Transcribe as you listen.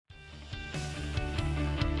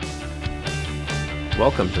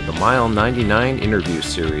welcome to the Mile 99 interview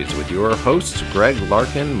series with your hosts Greg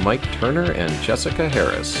Larkin, Mike Turner, and Jessica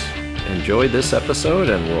Harris. Enjoy this episode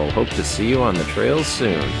and we'll hope to see you on the trails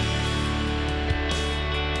soon.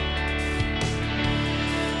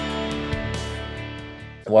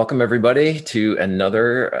 Welcome everybody to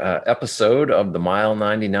another episode of the Mile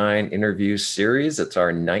 99 interview series. It's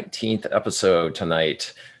our 19th episode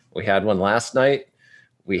tonight. We had one last night.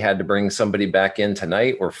 We had to bring somebody back in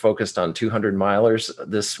tonight. We're focused on 200 milers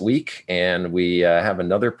this week, and we have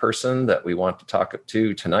another person that we want to talk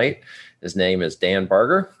to tonight. His name is Dan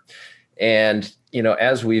Barger. And, you know,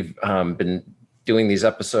 as we've been doing these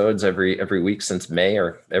episodes every week since May,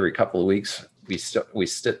 or every couple of weeks, we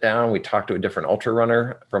sit down, we talk to a different ultra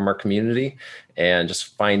runner from our community and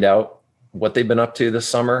just find out what they've been up to this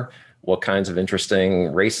summer, what kinds of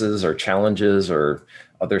interesting races or challenges or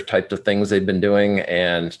other types of things they've been doing,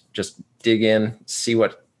 and just dig in, see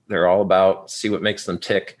what they're all about, see what makes them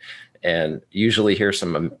tick, and usually hear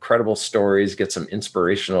some incredible stories, get some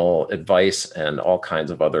inspirational advice, and all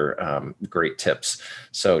kinds of other great tips.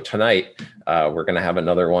 So tonight, we're going to have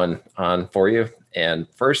another one on for you. And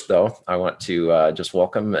first, though, I want to just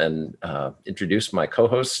welcome and introduce my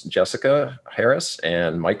co-hosts, Jessica Harris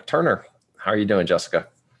and Mike Turner. How are you doing, Jessica?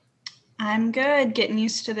 I'm good. Getting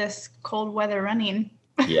used to this cold weather running.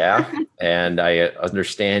 Yeah, and I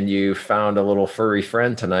understand you found a little furry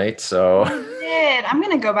friend tonight, so. I did. I'm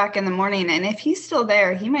going to go back in the morning, and if he's still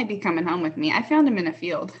there, he might be coming home with me. I found him in a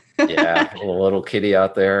field. Yeah, a little kitty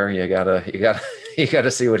out there. You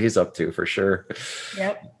gotta see what he's up to for sure.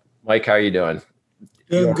 Yep. Mike, how are you doing?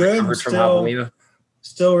 Doing good.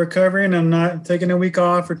 Still recovering. I'm not taking a week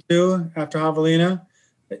off or two after Javelina.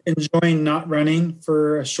 Enjoying not running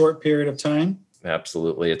for a short period of time.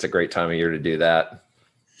 Absolutely. It's a great time of year to do that.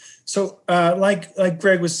 So like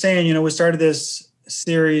Greg was saying, you know, we started this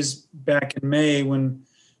series back in May when,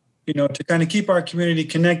 you know, to kind of keep our community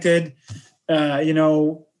connected, talking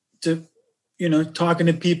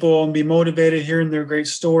to people and be motivated, hearing their great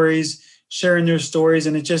stories, sharing their stories.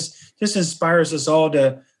 And it just inspires us all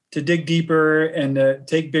to dig deeper and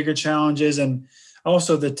take bigger challenges. And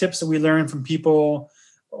also the tips that we learn from people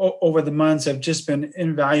over the months have just been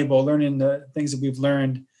invaluable, learning the things that we've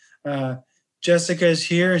learned. Jessica is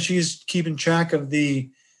here. She's keeping track of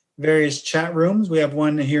the various chat rooms. We have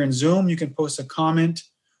one here in Zoom. You can post a comment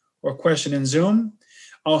or question in Zoom.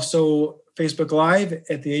 Also, Facebook Live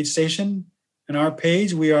at the Aid Station and our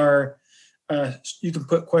page. We are, you can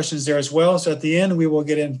put questions there as well. So at the end, we will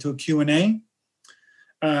get into a Q&A.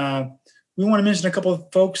 We want to mention a couple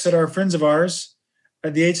of folks that are friends of ours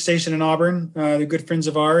at the Aid Station in Auburn. They're good friends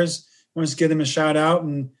of ours. Want to give them a shout out,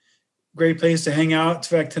 and great place to hang out. In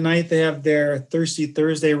fact, tonight they have their Thirsty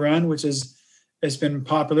Thursday run, which has been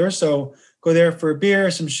popular. So go there for a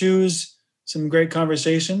beer, some shoes, some great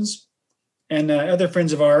conversations. And other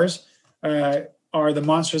friends of ours are the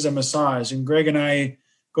Monsters of Massage. And Greg and I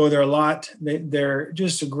go there a lot. They're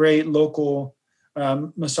just a great local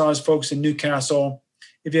massage folks in Newcastle.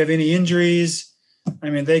 If you have any injuries, I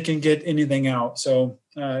mean, they can get anything out. So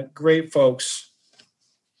great folks.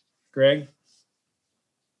 Greg?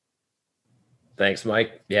 Thanks,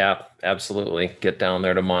 Mike. Yeah, absolutely. Get down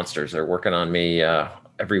there to Monsters. They're working on me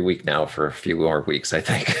every week now for a few more weeks, I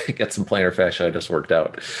think. Get some plantar fascia I just worked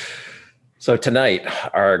out. So tonight,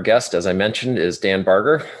 our guest, as I mentioned, is Dan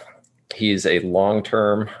Barger. He's a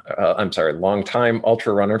long-time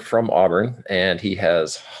ultra runner from Auburn, and he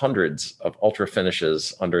has hundreds of ultra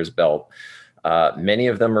finishes under his belt. Many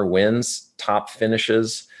of them are wins, top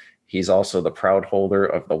finishes. He's also the proud holder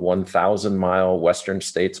of the 1,000-mile Western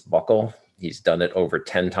States buckle. He's done it over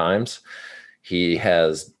 10 times. He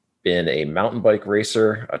has been a mountain bike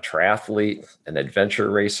racer, a triathlete, an adventure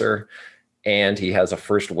racer, and he has a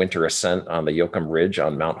first winter ascent on the Yoakum Ridge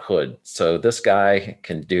on Mount Hood. So this guy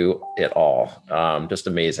can do it all. Just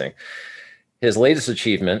amazing. His latest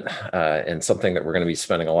achievement, and something that we're going to be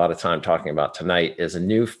spending a lot of time talking about tonight, is a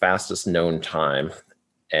new fastest known time.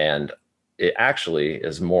 And it actually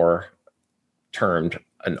is more termed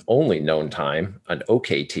an only known time, an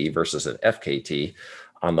OKT versus an FKT,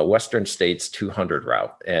 on the Western States 200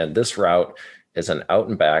 route. And this route is an out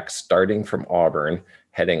and back starting from Auburn,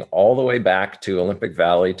 heading all the way back to Olympic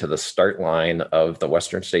Valley to the start line of the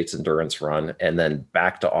Western States Endurance Run, and then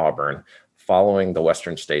back to Auburn, following the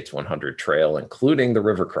Western States 100 trail, including the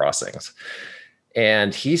river crossings.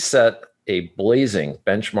 And he set a blazing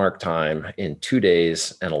benchmark time in 2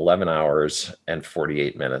 days and 11 hours and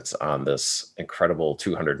 48 minutes on this incredible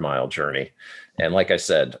 200-mile journey. And like I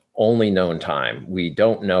said, only known time. We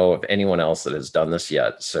don't know of anyone else that has done this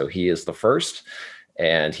yet. So he is the first.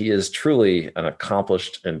 and he is truly an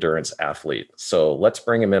accomplished endurance athlete. So let's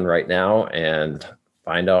bring him in right now and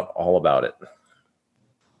find out all about it.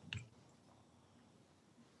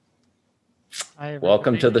 Hi,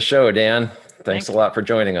 welcome to the show, Dan. Thanks a lot for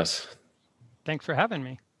joining us. Thanks for having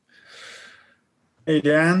me. Hey,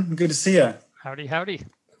 Dan. Good to see you. Howdy, howdy.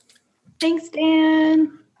 Thanks,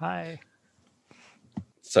 Dan. Hi.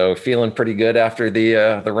 So feeling pretty good after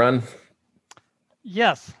the run?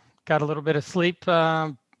 Yes, got a little bit of sleep,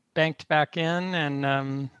 banked back in,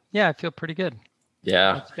 and yeah, I feel pretty good.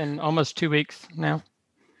 Yeah. It's been almost 2 weeks now.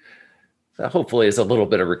 Hopefully it's a little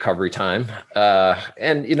bit of recovery time.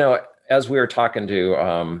 And, you know, as we were talking to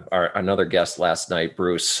another guest last night,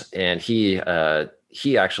 Bruce, and he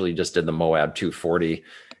actually just did the Moab 240,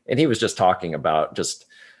 and he was just talking about just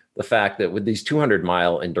the fact that with these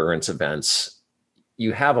 200-mile endurance events,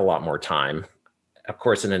 you have a lot more time. Of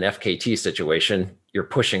course, in an FKT situation, you're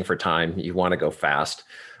pushing for time. You want to go fast.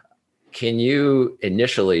 Can you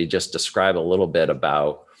initially just describe a little bit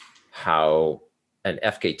about how an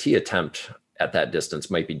FKT attempt at that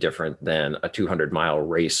distance might be different than a 200-mile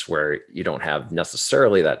race where you don't have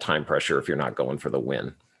necessarily that time pressure if you're not going for the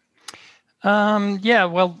win? Yeah,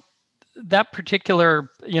 well, that particular,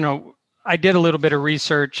 you know, I did a little bit of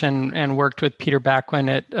research and worked with Peter Backwin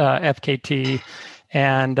at FKT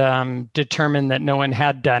and determined that no one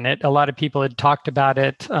had done it. A lot of people had talked about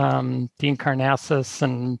it, Dean Karnassus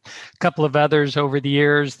and a couple of others over the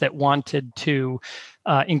years that wanted to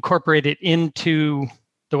incorporate it into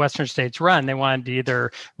the Western States run. They wanted to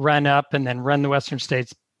either run up and then run the Western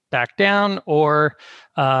States back down, or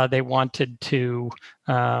they wanted to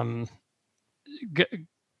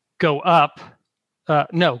go up.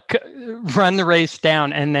 Run the race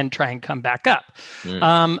down and then try and come back up.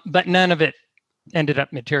 But none of it ended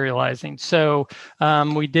up materializing. So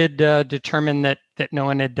we did determine that no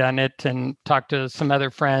one had done it, and talked to some other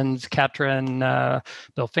friends, Katra and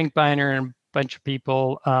Bill Finkbeiner and a bunch of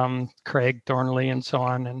people, Craig Thornley and so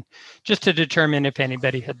on, and just to determine if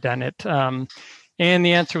anybody had done it. And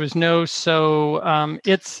the answer was no. So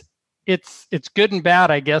it's good and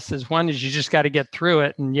bad, I guess. As one is, you just got to get through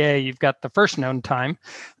it, and yay, you've got the first known time.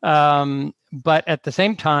 But at the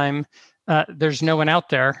same time, there's no one out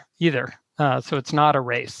there either. So it's not a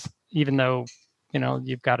race, even though, you know,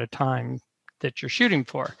 you've got a time that you're shooting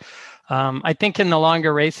for. I think in the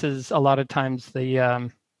longer races, a lot of times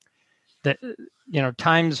the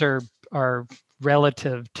times are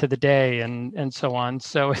relative to the day and so on.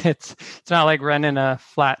 So it's not like running a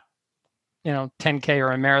flat, 10K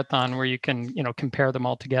or a marathon where you can, compare them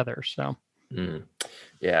all together. So.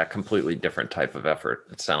 Yeah, completely different type of effort,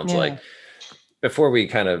 it sounds like. Before we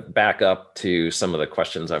kind of back up to some of the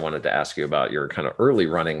questions I wanted to ask you about your kind of early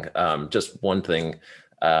running, just one thing,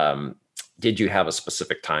 did you have a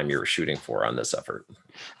specific time you were shooting for on this effort?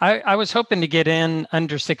 I was hoping to get in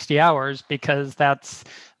under 60 hours because that's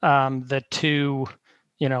the two,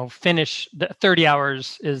 finish. The 30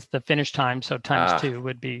 hours is the finish time. So times two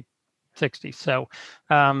would be 60. So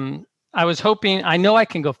I was hoping, I know I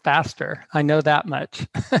can go faster. I know that much.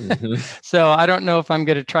 So I don't know if I'm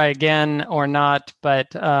going to try again or not,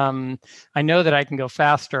 but I know that I can go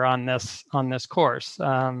faster on this course.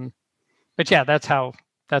 But yeah, that's how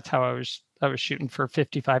I was shooting for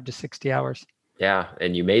 55 to 60 hours. Yeah.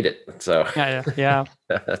 And you made it. So yeah.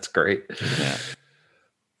 That's great. Yeah.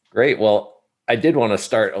 Great. Well, I did want to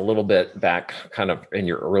start a little bit back kind of in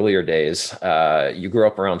your earlier days. You grew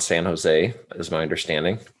up around San Jose, is my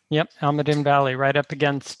understanding. Yep, Almaden Valley, right up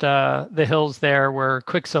against the hills there where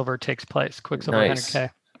Quicksilver takes place, Quicksilver Nice.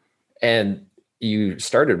 100K. And you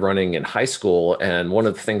started running in high school, and one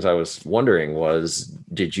of the things I was wondering was,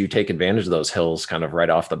 did you take advantage of those hills kind of right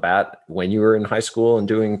off the bat when you were in high school and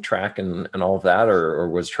doing track and all of that, or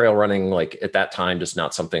was trail running, like at that time, just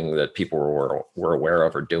not something that people were aware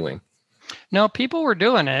of or doing? No, people were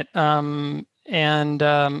doing it, and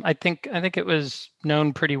I think it was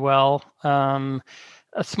known pretty well.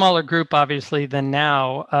 A smaller group, obviously, than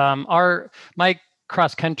now. My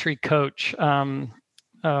cross country coach,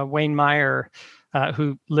 Wayne Meyer,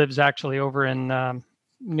 who lives actually over in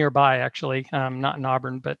nearby, actually, not in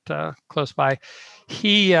Auburn, but close by.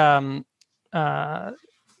 He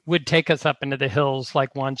would take us up into the hills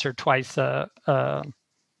like once or twice a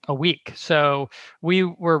week. So we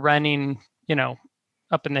were running,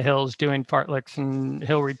 up in the hills doing fartleks and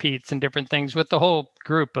hill repeats and different things with the whole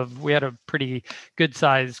group we had a pretty good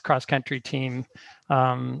sized cross country team.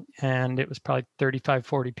 And it was probably 35,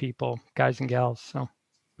 40 people, guys and gals. So.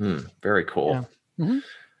 Very cool. Yeah.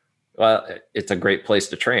 Well, it's a great place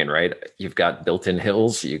to train, right? You've got built-in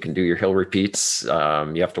hills. You can do your hill repeats.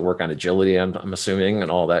 You have to work on agility, I'm assuming, and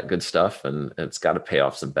all that good stuff. And it's got to pay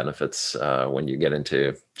off some benefits when you get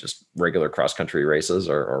into just regular cross-country races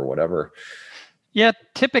or whatever. Yeah,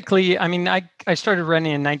 typically, I mean, I started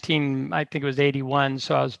running in I think it was 81,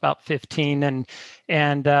 so I was about 15, and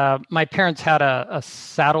my parents had a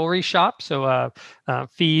saddlery shop, so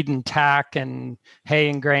feed and tack and hay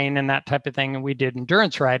and grain and that type of thing, and we did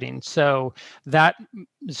endurance riding. So that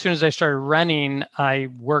as soon as I started running, I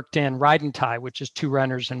worked in ride and tie, which is 2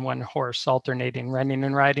 runners and 1 horse alternating running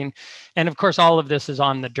and riding, and of course, all of this is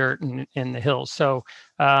on the dirt and in the hills. So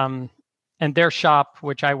and their shop,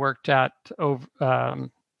 which I worked at over,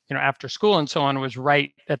 after school and so on, was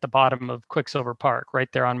right at the bottom of Quicksilver Park,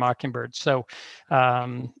 right there on Mockingbird. So,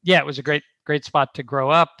 it was a great spot to grow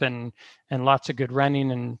up, and lots of good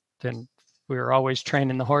running, and then we were always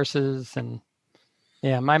training the horses. And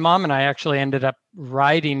yeah, my mom and I actually ended up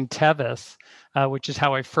riding Tevis, which is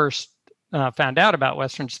how I first found out about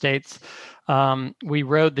Western States. We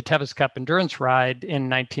rode the Tevis Cup endurance ride in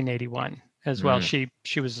 1981 as well. She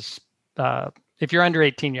was if you're under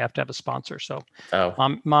 18, you have to have a sponsor. So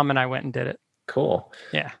mom and I went and did it. Cool.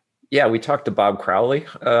 Yeah. Yeah, we talked to Bob Crowley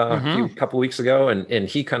a couple weeks ago, and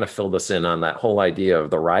he kind of filled us in on that whole idea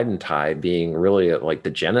of the ride and tie being really like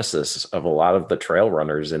the genesis of a lot of the trail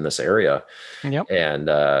runners in this area. Yep. And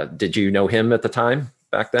did you know him at the time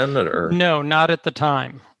back then? Or? No, not at the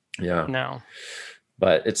time. Yeah. No.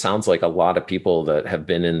 But it sounds like a lot of people that have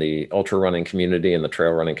been in the ultra running community and the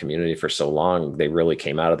trail running community for so long, they really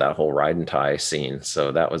came out of that whole ride and tie scene.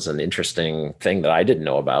 So that was an interesting thing that I didn't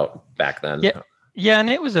know about back then. Yeah, and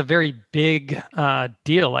it was a very big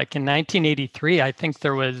deal. Like in 1983, I think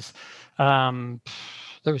there was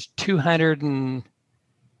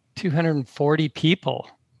 240 people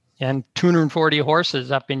and 240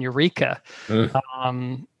 horses up in Eureka.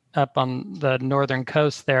 Up on the northern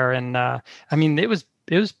coast there. And I mean, it was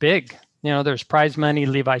big. There's prize money.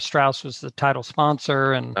 Levi Strauss was the title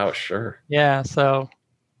sponsor. And oh, sure. Yeah. So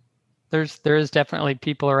there is definitely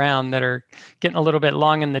people around that are getting a little bit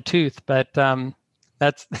long in the tooth, but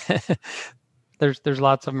that's there's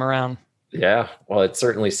lots of them around. Yeah. Well, it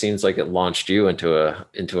certainly seems like it launched you into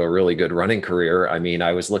a really good running career. I mean,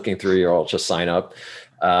 I was looking through your ultra sign up.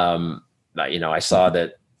 I saw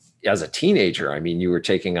that as a teenager, I mean, you were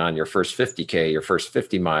taking on your first 50K, your first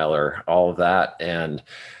 50 miler, all of that. And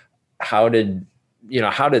how did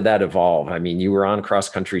that evolve? I mean, you were on cross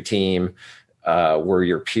country team. Were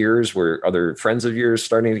your peers, were other friends of yours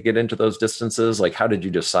starting to get into those distances? Like, how did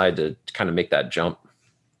you decide to kind of make that jump?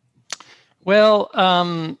 Well,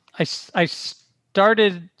 I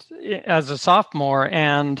started as a sophomore,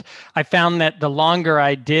 and I found that the longer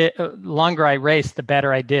I raced, the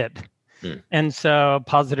better I did. And so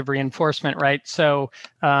positive reinforcement, right? So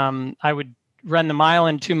I would run the mile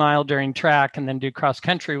and 2 mile during track and then do cross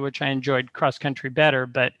country, which I enjoyed cross country better.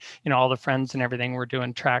 But, all the friends and everything were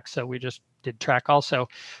doing track. So we just did track also.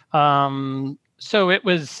 So it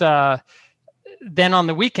was then on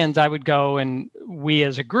the weekends I would go, and we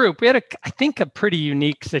as a group, we had I think a pretty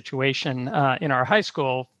unique situation in our high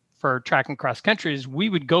school for track and cross countries. We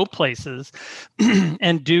would go places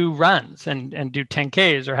and do runs and do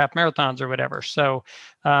 10Ks or half marathons or whatever. So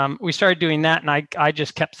we started doing that, and I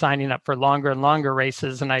just kept signing up for longer and longer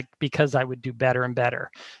races, and because I would do better and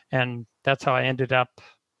better. And that's how I ended up,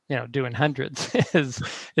 doing hundreds is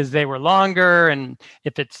they were longer. And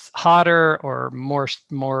if it's hotter or more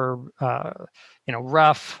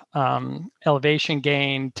rough, elevation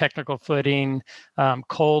gain, technical footing,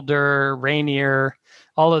 colder, rainier,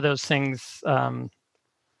 all of those things, help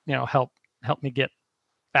me get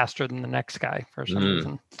faster than the next guy for some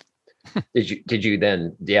reason.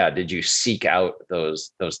 Did you seek out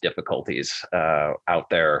those difficulties out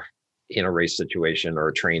there in a race situation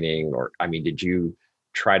or training? Or, I mean, did you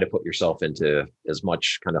try to put yourself into as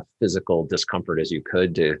much kind of physical discomfort as you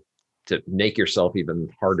could to make yourself even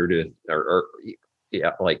harder to,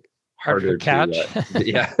 harder to catch?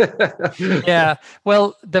 Yeah.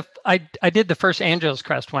 Well, I did the first Angeles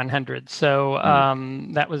Crest 100. So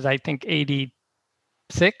that was, I think,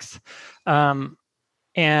 86.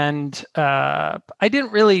 And I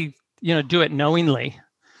didn't really, do it knowingly,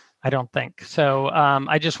 I don't think. So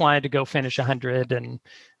I just wanted to go finish 100. And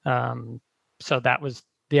so that was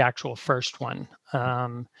the actual first one.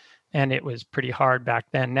 And it was pretty hard back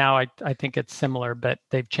then. Now I think it's similar, but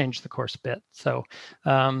they've changed the course a bit. So,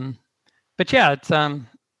 but yeah, it's I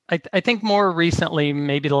think more recently,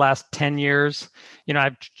 maybe the last 10 years,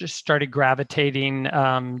 I've just started gravitating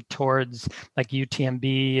towards like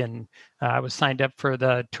UTMB, and I was signed up for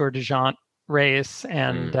the Tour de Jante race.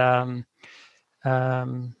 And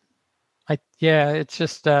it's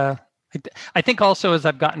just I think also as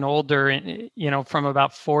I've gotten older, from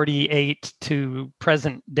about 48 to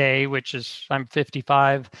present day, which is I'm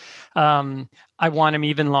 55, I want them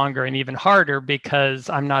even longer and even harder because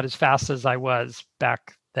I'm not as fast as I was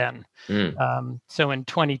back then. So in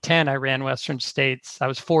 2010, I ran Western States. I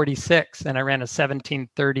was 46 and I ran a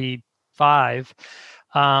 17:35,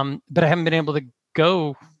 but I haven't been able to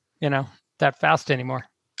go, that fast anymore.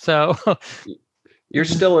 So you're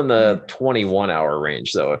still in the 21-hour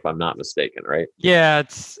range, though, if I'm not mistaken, right? Yeah,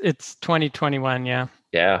 it's 2021. Yeah.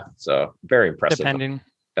 Yeah. So very impressive. Depending.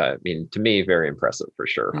 I mean, to me, very impressive for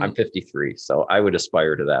sure. I'm 53, so I would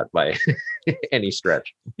aspire to that by any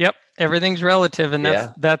stretch. Yep. Everything's relative. And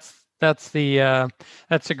that's a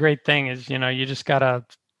great thing is, you just gotta,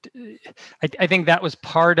 I think that was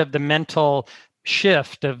part of the mental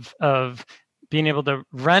shift of being able to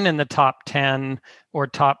run in the top 10 or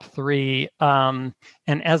top 3. And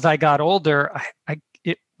as I got older,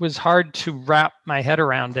 it was hard to wrap my head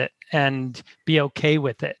around it and be okay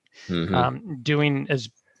with it, doing as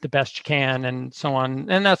the best you can and so on.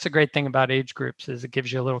 And that's the great thing about age groups is it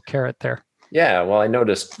gives you a little carrot there. Yeah. Well, I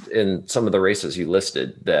noticed in some of the races you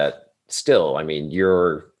listed that still, I mean,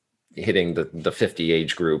 you're hitting the 50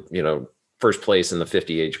 age group, first place in the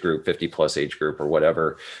 50 age group, 50 plus age group or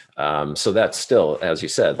whatever. So that's still, as you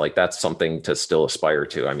said, like that's something to still aspire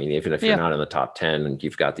to. I mean, even if you're not in the top 10 and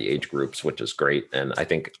you've got the age groups, which is great. And I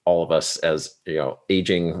think all of us as,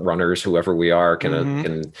 aging runners, whoever we are,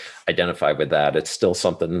 can identify with that. It's still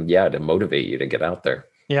something, to motivate you to get out there.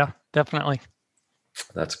 Yeah, definitely.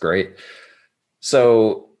 That's great.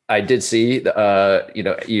 So I did see,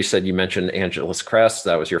 you said you mentioned Angeles Crest.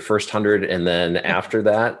 That was your first 100. And then after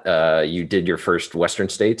that, you did your first Western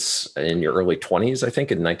States in your early 20s, I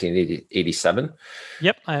think, in 1987.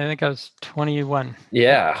 Yep. I think I was 21.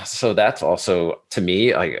 Yeah. So that's also, to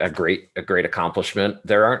me, a great accomplishment.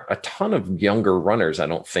 There aren't a ton of younger runners, I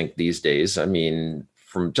don't think, these days. I mean,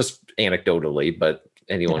 from just anecdotally, but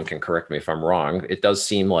anyone can correct me if I'm wrong. It does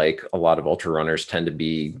seem like a lot of ultra runners tend to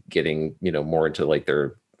be getting, more into like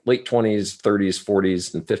their late 20s, 30s,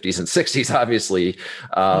 40s, and 50s and 60s, obviously.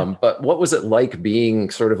 But what was it like being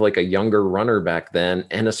sort of like a younger runner back then?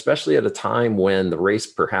 And especially at a time when the race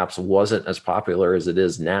perhaps wasn't as popular as it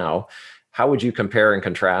is now. How would you compare and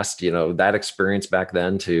contrast, that experience back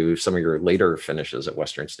then to some of your later finishes at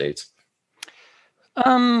Western States?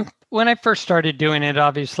 When I first started doing it,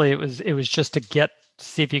 obviously it was just to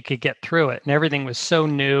see if you could get through it. And everything was so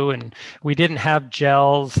new and we didn't have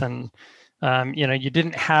gels and you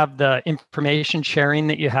didn't have the information sharing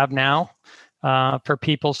that you have now for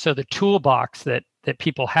people. So the toolbox that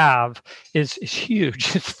people have is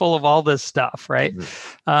huge. It's full of all this stuff, right?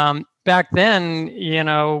 Back then,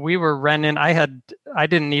 we were running. I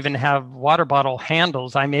didn't even have water bottle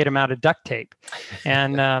handles. I made them out of duct tape.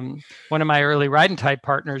 And one of my early Ride and Tide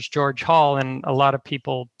partners, George Hall, and a lot of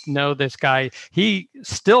people know this guy. He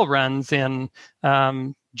still runs in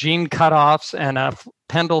jean cutoffs and a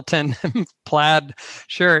Pendleton plaid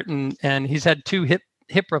shirt, and he's had 2 hip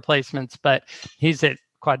replacements, but he's at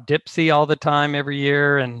Quad Dipsy all the time every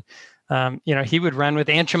year, and he would run with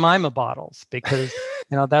Aunt Jemima bottles because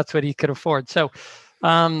that's what he could afford. So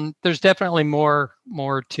there's definitely more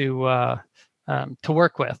to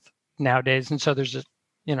work with nowadays, and so there's just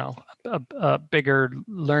a bigger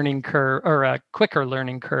learning curve or a quicker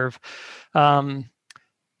learning curve.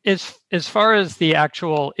 As far as the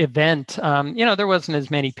actual event, there wasn't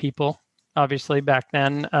as many people obviously back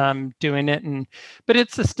then doing it, but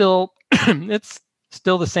it's still it's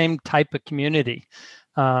still the same type of community,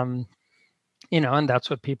 and that's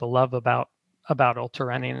what people love about ultra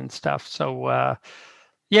running and stuff. So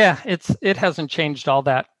it hasn't changed all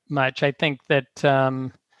that much. I think that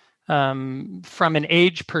from an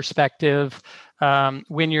age perspective,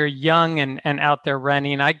 when you're young and out there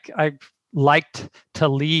running, I liked to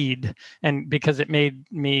lead, and because it made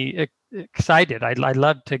me excited. I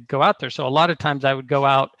loved to go out there. So a lot of times I would go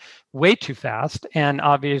out way too fast and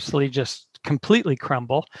obviously just completely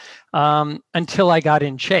crumble until I got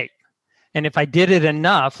in shape. And if I did it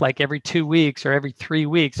enough, like every 2 weeks or every 3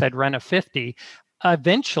 weeks, I'd run a 50.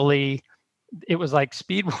 Eventually, it was like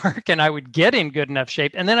speed work, and I would get in good enough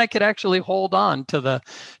shape, and then I could actually hold on to the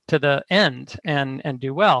end and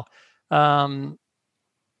do well.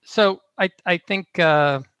 So I think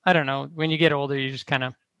I don't know, when you get older, you just kind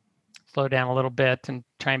of slow down a little bit and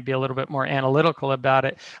try and be a little bit more analytical about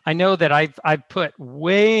it. I know that I've put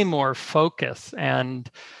way more focus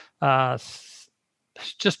and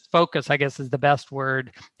just focus, I guess is the best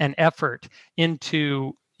word, and effort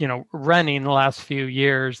into running the last few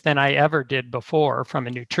years than I ever did before from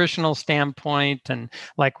a nutritional standpoint. And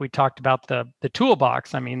like we talked about the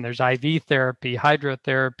toolbox, I mean, there's IV therapy,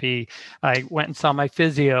 hydrotherapy. I went and saw my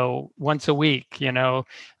physio once a week,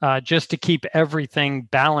 just to keep everything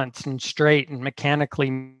balanced and straight and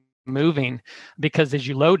mechanically moving, because as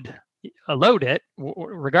you load it,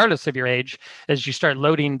 regardless of your age, as you start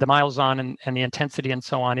loading the miles on and the intensity and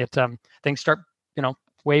so on, things start,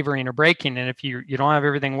 wavering or breaking. And if you don't have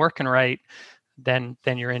everything working right, then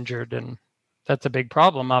you're injured. And that's a big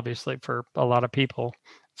problem, obviously, for a lot of people.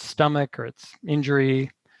 It's stomach or it's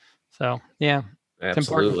injury. So yeah, it's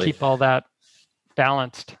important to keep all that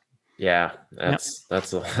balanced. Yeah, that's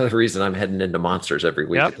the reason I'm heading into monsters every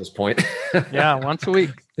week at this point. Yeah, once a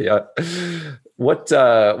week. Yeah. What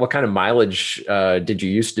kind of mileage did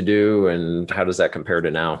you used to do, and how does that compare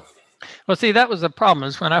to now? Well, see, that was the problem.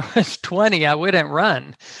 Is when I was 20, I wouldn't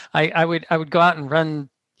run. I would go out and run,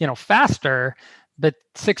 faster, but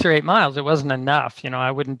 6 or 8 miles, it wasn't enough. I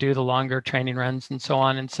wouldn't do the longer training runs and so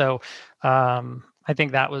on. And so I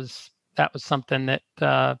think that was something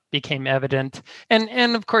that became evident.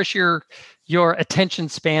 And of course, your attention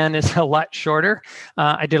span is a lot shorter.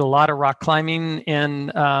 I did a lot of rock climbing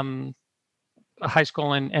in high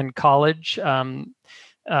school and college.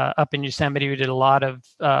 Up in Yosemite, we did a lot of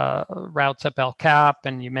routes up El Cap,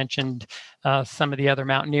 and you mentioned some of the other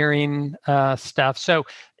mountaineering stuff. So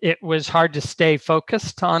it was hard to stay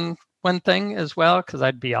focused on one thing as well, because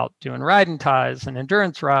I'd be out doing riding ties and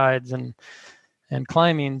endurance rides and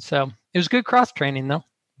climbing. So it was good cross training, though.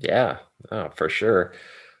 Yeah, for sure.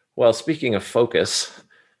 Well, speaking of focus,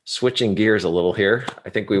 switching gears a little here,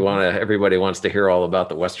 I think everybody wants to hear all about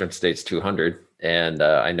the Western States 200, and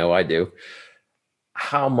I know I do.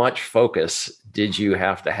 How much focus did you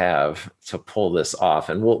have to pull this off?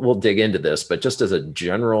 And we'll dig into this, but just as a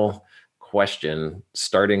general question,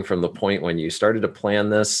 starting from the point when you started to plan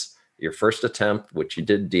this, your first attempt, which you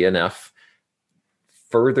did DNF,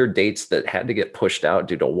 further dates that had to get pushed out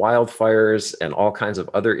due to wildfires and all kinds of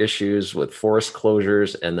other issues with forest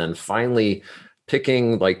closures, and then finally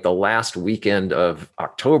picking like the last weekend of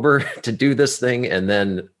October to do this thing. And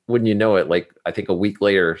then wouldn't you know it, like I think a week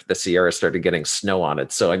later, the Sierra started getting snow on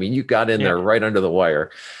it. So, I mean, you got in there right under the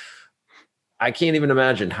wire. I can't even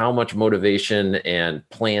imagine how much motivation and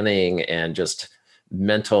planning and just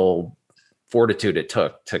mental fortitude it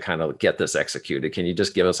took to kind of get this executed. Can you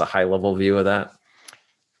just give us a high level view of that?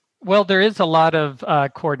 Well, there is a lot of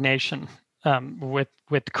coordination with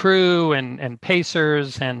crew and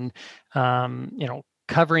pacers and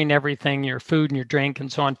covering everything, your food and your drink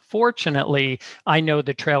and so on. Fortunately, I know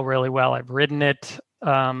the trail really well. I've ridden it 2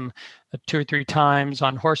 or 3 times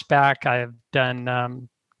on horseback. I've done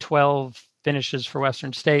 12 finishes for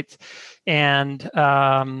Western States, and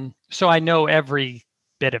so I know every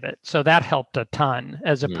bit of it. So that helped a ton,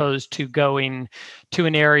 as opposed to going to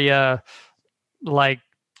an area like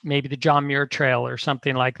maybe the John Muir Trail or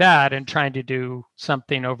something like that and trying to do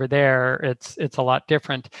something over there. It's a lot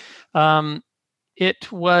different.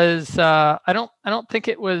 It was I don't think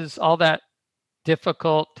it was all that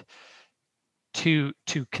difficult to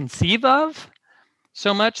conceive of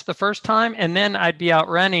so much the first time, and then I'd be out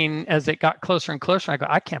running as it got closer and closer. I go,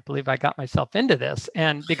 I can't believe I got myself into this,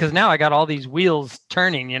 and because now I got all these wheels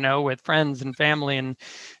turning, with friends and family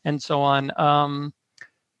and so on.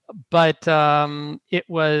 But it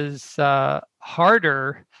was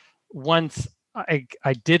harder once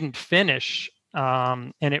I didn't finish,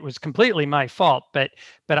 and it was completely my fault. But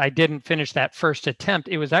I didn't finish that first attempt.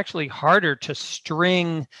 It was actually harder to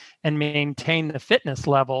string and maintain the fitness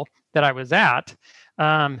level that I was at,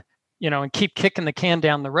 and keep kicking the can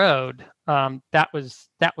down the road. That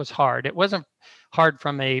was hard. It wasn't hard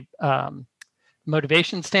from a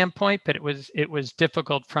motivation standpoint, but it was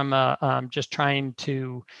difficult from just trying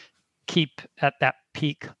to keep at that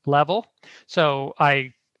peak level. So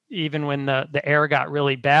even when the air got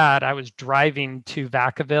really bad, I was driving to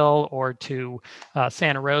Vacaville or to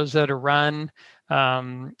Santa Rosa to run.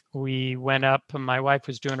 We went up, and my wife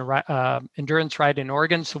was doing a endurance ride in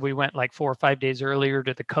Oregon, so we went like 4 or 5 days earlier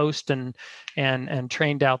to the coast and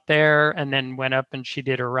trained out there, and then went up and she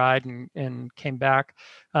did her ride and came back.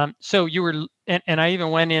 So you were, and I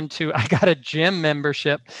even went I got a gym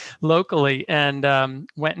membership locally and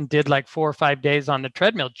went and did like 4 or 5 days on the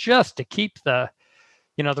treadmill just to keep the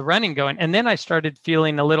running going. And then I started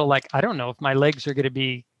feeling a little like, I don't know if my legs are going to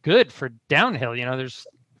be good for downhill. There's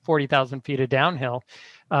 40,000 feet of downhill.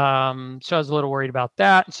 So I was a little worried about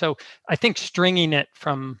that. So I think stringing it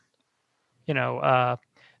from,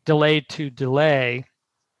 delay to delay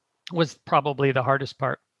was probably the hardest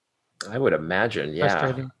part. I would imagine.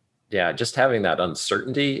 Yeah. Yeah, just having that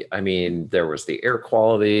uncertainty. I mean, there was the air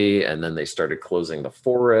quality, and then they started closing the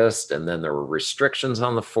forest, and then there were restrictions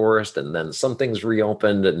on the forest, and then some things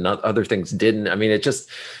reopened and not, other things didn't. I mean,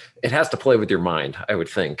 it has to play with your mind, I would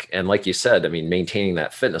think. And like you said, I mean, maintaining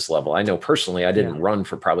that fitness level. I know personally, I didn't run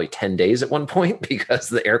for probably 10 days at one point because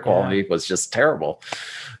the air quality was just terrible.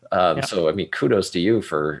 So, I mean, kudos to you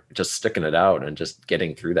for just sticking it out and just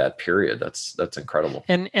getting through that period. That's incredible.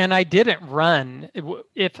 And I didn't run.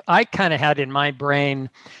 If I kind of had in my brain,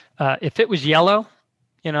 if it was yellow,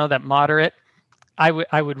 that moderate,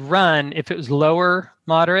 I would run if it was lower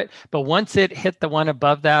moderate. But once it hit the one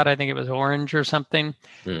above that, I think it was orange or something.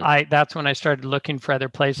 That's when I started looking for other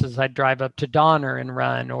places. I'd drive up to Donner and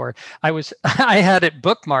run, or I had it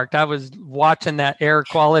bookmarked. I was watching that air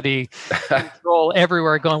quality control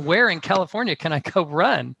everywhere, going, where in California can I go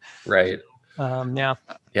run? Right.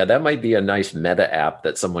 Yeah, that might be a nice meta app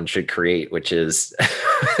that someone should create, which is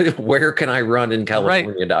where can I run in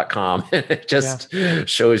California.com. And it just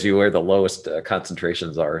shows you where the lowest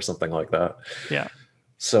concentrations are or something like that. Yeah.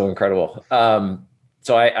 So incredible.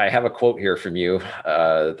 So I have a quote here from you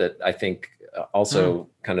that I think also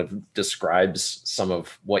kind of describes some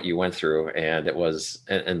of what you went through. And it was,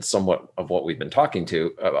 and somewhat of what we've been talking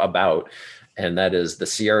about. And that is, the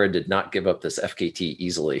Sierra did not give up this FKT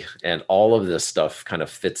easily. And all of this stuff kind of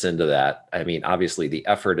fits into that. I mean, obviously the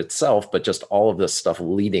effort itself, but just all of this stuff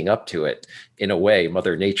leading up to it. In a way,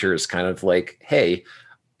 Mother Nature is kind of like, hey,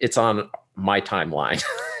 it's on my timeline.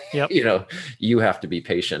 Yep. You have to be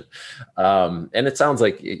patient. And it sounds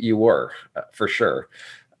like you were, for sure.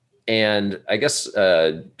 And I guess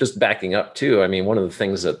just backing up too, I mean, one of the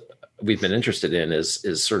things that we've been interested in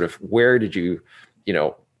is sort of, where did you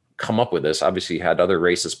come up with this? Obviously you had other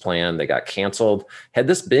races planned, they got canceled. Had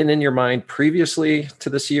this been in your mind previously to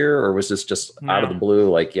this year, or was this just out of the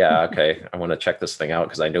blue? Like, yeah, okay, I want to check this thing out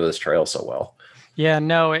because I know this trail so well. Yeah,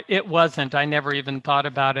 no, it wasn't. I never even thought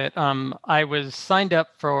about it. I was signed up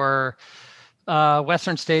for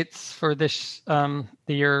Western States for this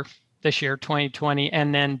year 2020,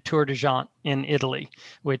 and then Tour de Gent in Italy,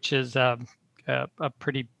 which is a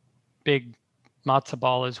pretty big matzo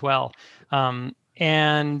ball as well.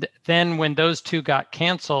 And then when those two got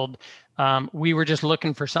canceled, we were just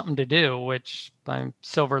looking for something to do, which I'm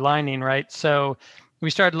silver lining, right? So we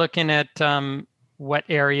started looking at what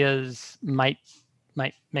areas might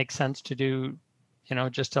make sense to do,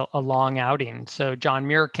 just a long outing. So John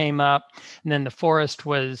Muir came up, and then the forest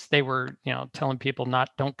they were, telling people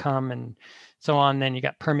don't come and so on. Then you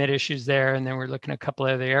got permit issues there. And then we're looking at a couple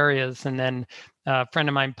of other areas. And then a friend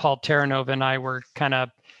of mine, Paul Terranova, and I were kind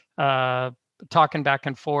of talking back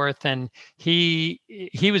and forth, and he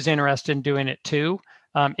was interested in doing it too.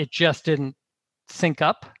 It just didn't sync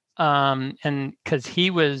up, and because he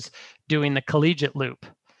was doing the collegiate loop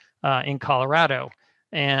in Colorado,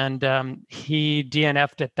 and he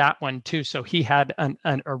DNF'd at that one too. So he had a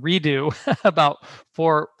redo about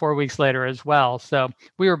four weeks later as well. So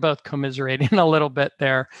we were both commiserating a little bit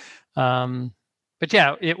there, but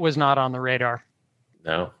yeah, it was not on the radar.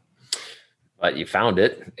 No. But you found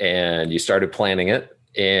it and you started planning it,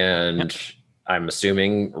 and I'm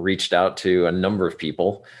assuming reached out to a number of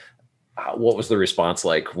people. What was the response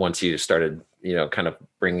like once you started, kind of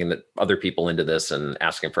bringing other people into this and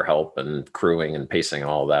asking for help and crewing and pacing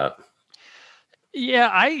and all of that?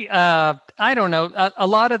 Yeah, I don't know. A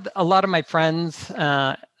lot of my friends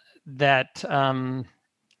that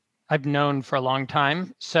I've known for a long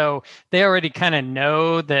time, so they already kind of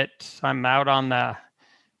know that I'm out on the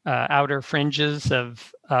outer fringes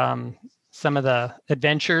of some of the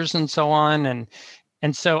adventures and so on,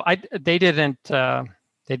 and so they didn't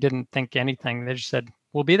think anything. They just said,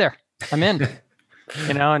 "We'll be there. I'm in."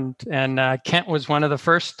 And Kent was one of the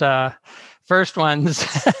first ones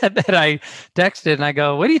that I texted, and I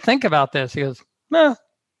go, "What do you think about this?" He goes, "No,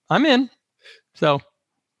 I'm in." So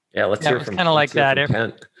yeah, let's hear from. Kind of like that.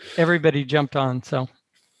 Kent. Everybody jumped on. So.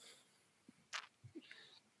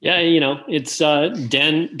 Yeah, it's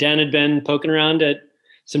Dan had been poking around at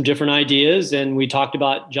some different ideas, and we talked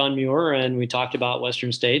about John Muir, and we talked about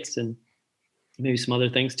Western States, and maybe some other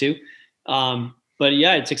things too. But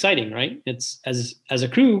yeah, it's exciting, right? It's as a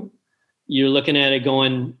crew, you're looking at it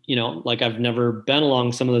going, like, I've never been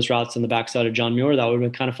along some of those routes on the backside of John Muir. That would have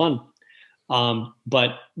been kind of fun.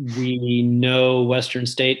 But we know Western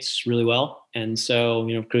States really well, and so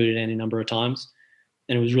recruited any number of times,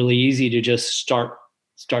 and it was really easy to just start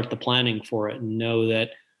the planning for it and know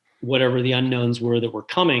that whatever the unknowns were that were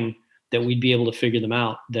coming, that we'd be able to figure them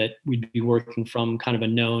out, that we'd be working from kind of a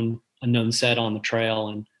known set on the trail,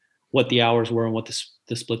 and what the hours were and what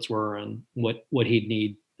the splits were and what he'd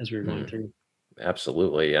need as we were going through.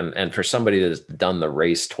 absolutely. And for somebody that's done the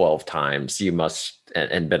race 12 times, you must,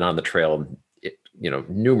 and been on the trail,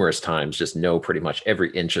 numerous times, just know pretty much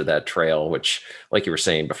every inch of that trail, which, like you were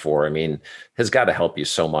saying before, I mean, has got to help you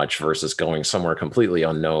so much versus going somewhere completely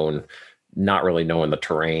unknown, not really knowing the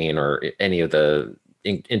terrain or any of the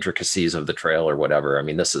intricacies of the trail or whatever. I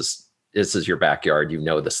mean, this is your backyard.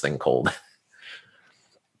 This thing cold.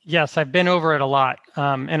 Yes, I've been over it a lot.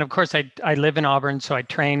 And of course, I live in Auburn, so I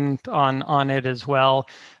trained on it as well.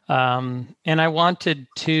 And I wanted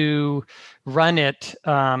to run it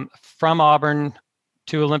from Auburn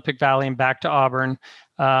to Olympic Valley and back to Auburn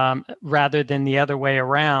rather than the other way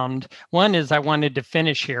around. One is I wanted to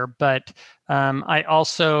finish here, but I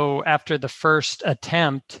also, after the first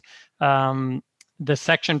attempt, the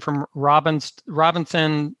section from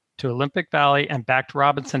Robinson to Olympic Valley and back to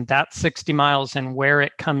Robinson, that's 60 miles, and where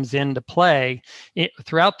it comes into play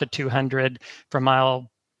throughout the 200 from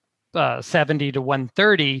mile 70 to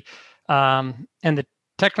 130. And the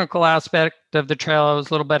technical aspect of the trail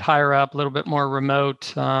was a little bit higher up, a little bit more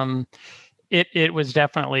remote. It was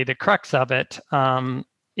definitely the crux of it.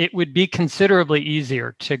 It would be considerably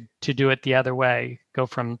easier to do it the other way, go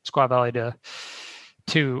from Squaw Valley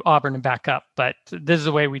to Auburn and back up, but this is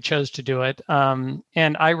the way we chose to do it.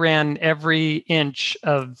 And I ran every inch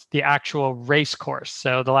of the actual race course.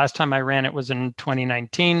 So the last time I ran it was in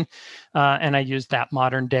 2019, and I used that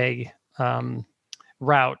modern day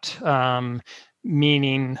route,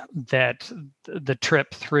 meaning that the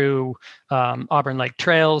trip through Auburn Lake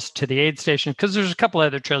trails to the aid station, because there's a couple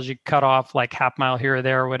other trails you cut off, like half mile here or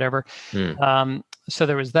there or whatever. So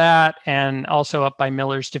there was that, and also up by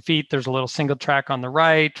Miller's Defeat, there's a little single track on the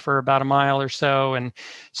right for about a mile or so. And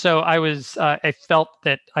so I felt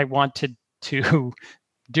that I wanted to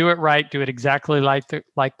do it right, do it exactly like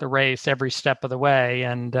the race every step of the way.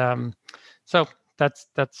 And so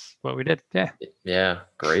that's what we did. Yeah. Yeah.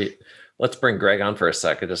 Great. Let's bring Greg on for a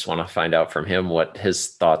sec. I just want to find out from him what his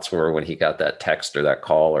thoughts were when he got that text or that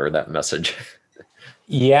call or that message.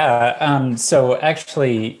 Yeah. So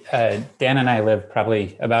actually, Dan and I live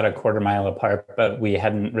probably about a quarter mile apart, but we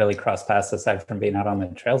hadn't really crossed paths aside from being out on the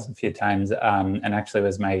trails a few times. And actually, it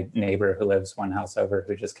was my neighbor who lives one house over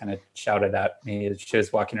who just kind of shouted at me. She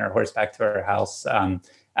was walking her horse back to her house,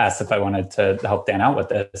 asked if I wanted to help Dan out with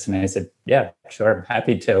this. And I said, yeah, sure, I'm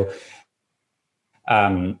happy to.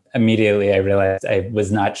 Immediately I realized I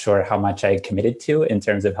was not sure how much I committed to in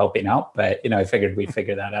terms of helping out, but I figured we'd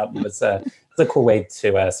figure that out. It was a cool way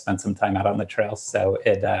to spend some time out on the trail. So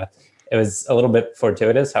it was a little bit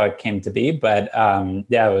fortuitous how it came to be, but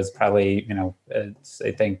yeah, it was probably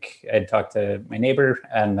I think I talked to my neighbor,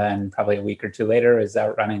 and then probably a week or two later I was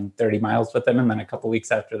out running 30 miles with him, and then a couple of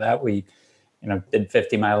weeks after that we did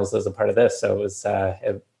 50 miles as a part of this. So it was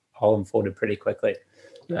it all unfolded pretty quickly.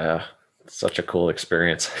 Yeah. Such a cool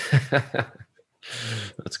experience.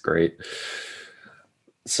 That's great.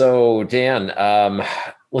 So Dan,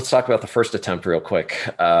 let's talk about the first attempt real quick.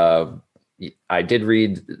 I did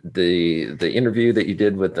read the interview that you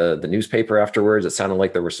did with the newspaper afterwards. It sounded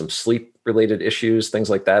like there were some sleep related issues,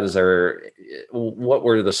 things like that. What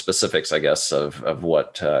were the specifics, I guess, of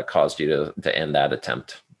what caused you to end that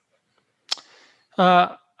attempt?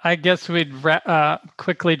 I guess we'd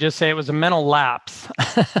quickly just say it was a mental lapse,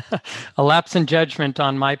 a lapse in judgment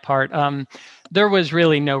on my part. There was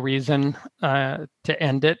really no reason to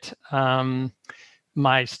end it.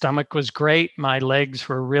 My stomach was great. My legs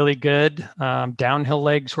were really good. Downhill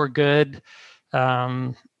legs were good.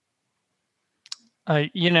 You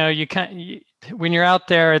can't, when you're out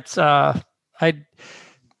there, it's, I'd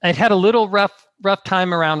had a little rough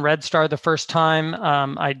time around Red Star the first time.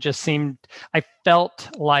 I felt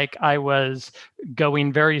like I was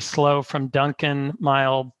going very slow from Duncan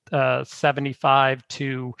mile 75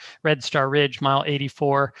 to Red Star Ridge mile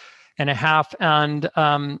 84 and a half. And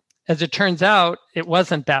as it turns out, it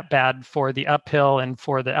wasn't that bad for the uphill and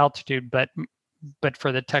for the altitude, but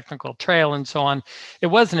for the technical trail and so on, it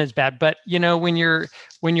wasn't as bad. But when your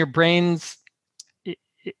brain's,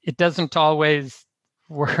 it doesnn't always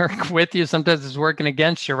work with you. Sometimes it's working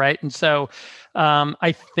against you, right? And so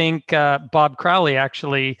I think Bob Crowley,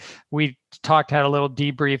 actually, we had a little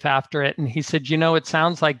debrief after it, and he said, it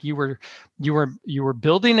sounds like you were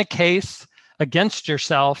building a case against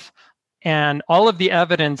yourself, and all of the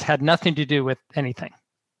evidence had nothing to do with anything.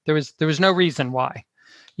 There was no reason why,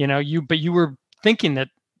 but you were thinking that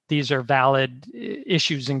these are valid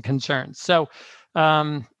issues and concerns. So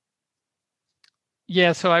so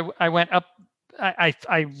I went up.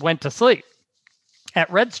 I went to sleep at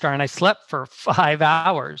Red Star, and I slept for 5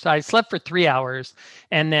 hours. I slept for 3 hours,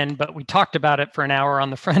 but we talked about it for an hour on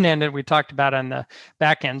the front end, and we talked about it on the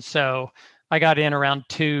back end. So I got in around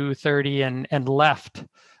 2:30 and left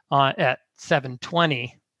at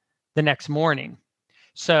 7:20 the next morning.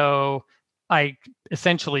 So I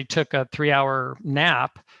essentially took a 3-hour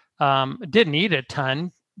nap. Didn't eat a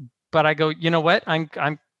ton, but I go, you know what? I'm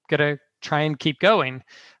gonna try and keep going.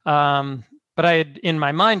 But I had in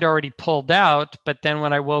my mind already pulled out. But then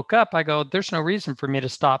when I woke up, I go, there's no reason for me to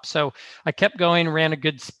stop. So I kept going, ran a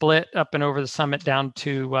good split up and over the summit down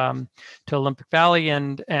to Olympic Valley,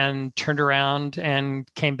 and turned around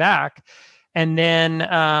and came back. And then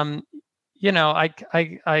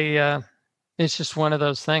it's just one of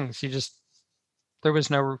those things. There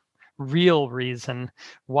was no real reason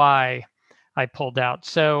why I pulled out.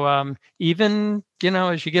 So even,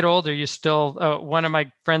 as you get older, you still, one of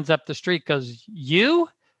my friends up the street goes, you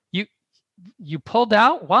pulled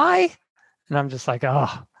out? Why? And I'm just like, oh,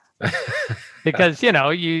 because,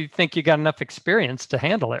 you think you got enough experience to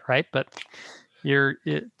handle it. Right. But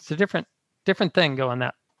it's a different thing going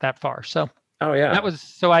that far. So, oh yeah,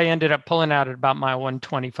 so I ended up pulling out at about mile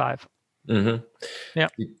 125. Mm-hmm. Yeah.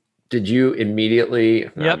 Did you immediately,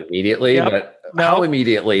 not immediately, but how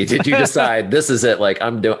immediately did you decide this is it? Like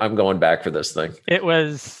I'm going back for this thing. It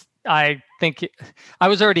was, I think I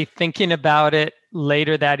was already thinking about it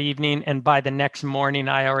later that evening. And by the next morning,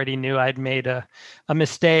 I already knew I'd made a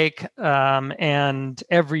mistake. And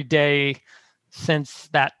every day since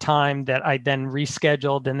that time that I then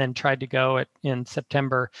rescheduled and then tried to go in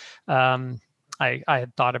September, I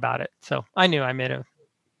had thought about it. So I knew I made a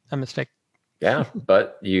mistake. Yeah,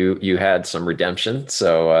 but you had some redemption,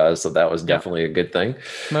 so that was definitely a good thing.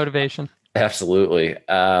 Motivation. Absolutely.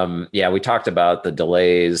 We talked about the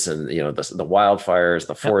delays and the wildfires,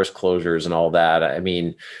 the forest closures, and all that. I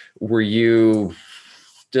mean, were you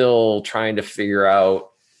still trying to figure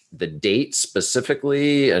out the date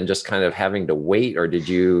specifically and just kind of having to wait, or did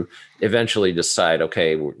you eventually decide,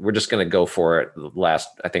 okay, we're just going to go for it?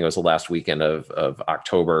 I think it was the last weekend of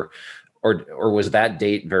October. Or was that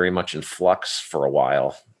date very much in flux for a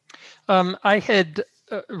while? I had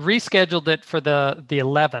rescheduled it for the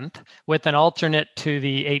 11th with an alternate to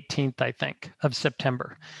the 18th, I think, of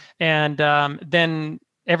September. And then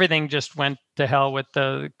everything just went to hell with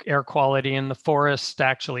the air quality, and the forest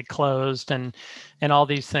actually closed and all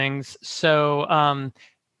these things. So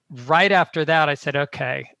right after that, I said,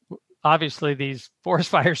 okay, obviously these forest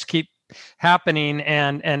fires keep happening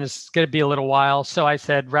and it's going to be a little while. So I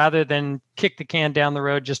said, rather than kick the can down the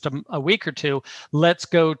road just a week or two, let's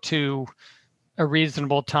go to a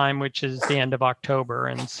reasonable time, which is the end of October.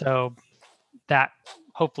 And so that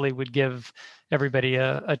hopefully would give everybody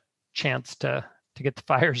a chance to get the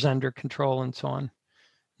fires under control and so on,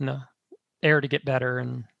 and the air to get better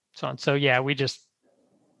and so on. So yeah, we just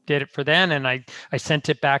did it for then. And I sent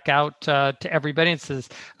it back out to everybody and says,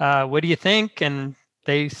 what do you think? And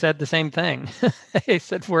they said the same thing. They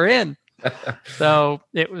said, we're in. So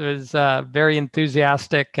it was very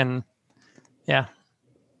enthusiastic, and yeah.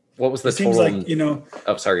 What was the total? Seems like,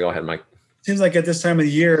 oh, sorry, go ahead, Mike. Seems like at this time of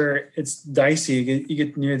the year, it's dicey. You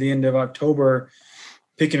get near the end of October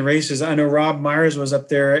picking races. I know Rob Myers was up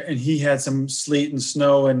there and he had some sleet and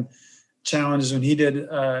snow and challenges when he did.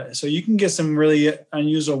 So you can get some really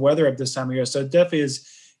unusual weather at this time of year. So it definitely is.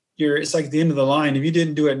 It's like the end of the line. If you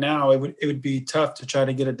didn't do it now, it would be tough to try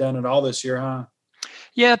to get it done at all this year, huh?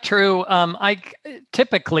 Yeah, true. I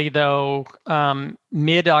typically though,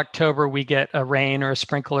 mid-October we get a rain or a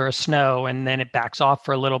sprinkle or a snow, and then it backs off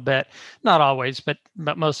for a little bit. Not always, but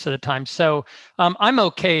most of the time. So I'm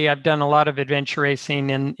okay. I've done a lot of adventure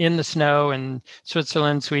racing in the snow in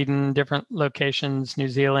Switzerland, Sweden, different locations, New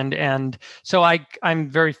Zealand, and so I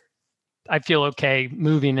feel okay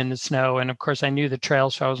moving in the snow. And of course I knew the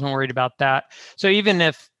trails, so I wasn't worried about that. So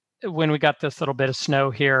even when we got this little bit of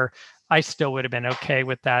snow here, I still would have been okay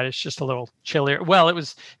with that. It's just a little chillier. Well, it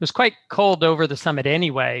was quite cold over the summit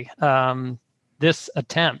anyway. This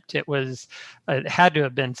attempt, it had to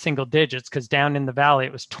have been single digits because down in the valley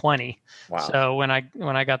it was 20. Wow. So when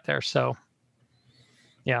I got there, so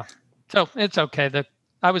yeah, so it's okay.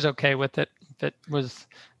 I was okay with it. It was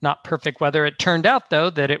not perfect weather. It turned out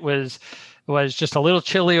though that it was just a little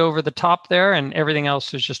chilly over the top there, and everything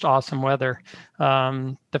else was just awesome weather.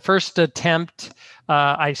 The first attempt,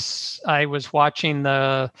 I was watching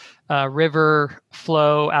the river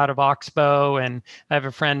flow out of Oxbow, and I have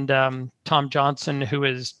a friend, Tom Johnson, who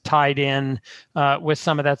is tied in with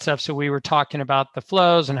some of that stuff. So we were talking about the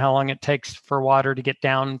flows and how long it takes for water to get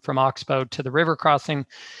down from Oxbow to the river crossing,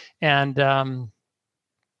 and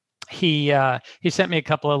he sent me a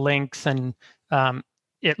couple of links, and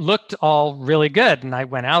it looked all really good. And I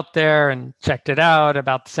went out there and checked it out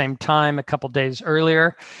about the same time a couple days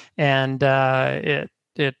earlier, and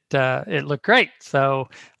it looked great. So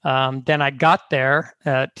then I got there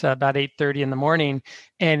at about 8:30 in the morning,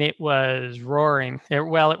 and it was roaring. It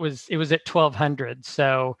was at 1200,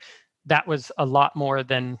 so that was a lot more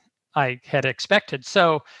than I had expected.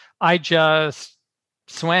 So I just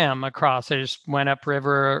swam across. I just went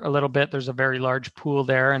upriver a little bit. There's a very large pool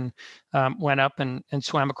there, and went up and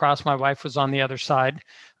swam across. My wife was on the other side.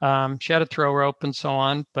 She had a throw rope and so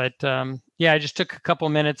on. But yeah, I just took a couple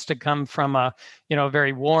minutes to come from a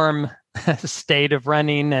very warm state of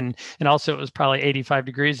running, and also it was probably 85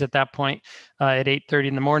 degrees at that point at 8:30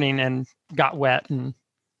 in the morning, and got wet and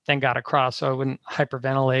then got across so I wouldn't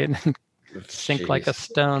hyperventilate and sink like a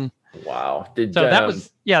stone. Wow.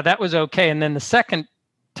 That was okay. And then the second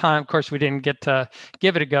time, of course, we didn't get to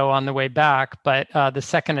give it a go on the way back, but the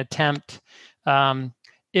second attempt,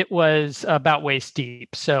 it was about waist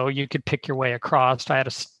deep, so you could pick your way across. I had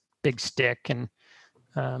a big stick, and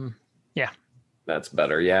yeah. That's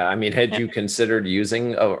better. Yeah. I mean, had you considered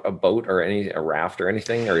using a boat or a raft or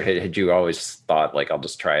anything, or had you always thought like, I'll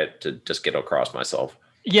just try it to just get across myself?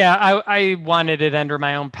 Yeah, I wanted it under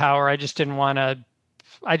my own power. I just didn't want to.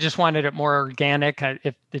 I just wanted it more organic.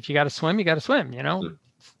 If you got to swim, you got to swim.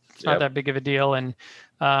 It's not that big of a deal. And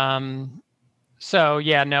so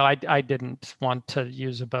yeah, no, I didn't want to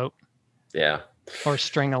use a boat. Yeah. Or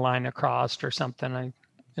string a line across or something. It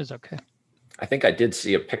was okay. I think I did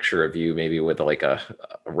see a picture of you maybe with like a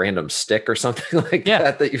random stick or something like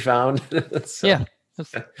that you found. So,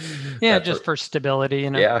 yeah. Just for stability.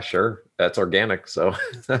 Yeah, sure. That's organic. So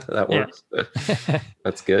that works.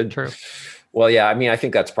 That's good. True. Well, yeah, I mean, I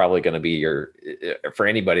think that's probably going to be for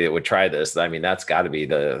anybody that would try this. I mean, that's got to be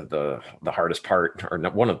the hardest part, or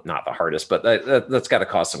not the hardest, but that's got to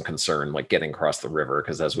cause some concern, like getting across the river.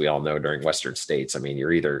 Because as we all know, during Western states, I mean,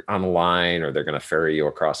 you're either on the line or they're going to ferry you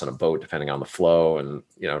across in a boat, depending on the flow. And,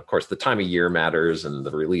 of course, the time of year matters and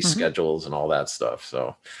the release schedules and all that stuff.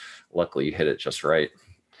 So luckily you hit it just right.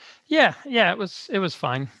 Yeah. It was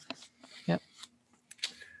fine. Yeah.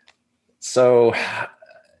 So,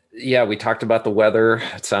 yeah, we talked about the weather.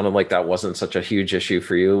 It sounded like that wasn't such a huge issue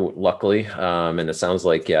for you, luckily. And it sounds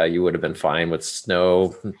like, you would have been fine with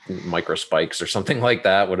snow, micro spikes or something like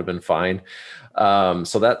that would have been fine.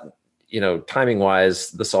 So that, timing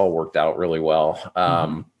wise, this all worked out really well.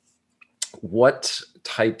 What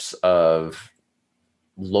types of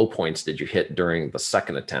low points did you hit during the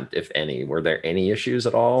second attempt, if any? Were there any issues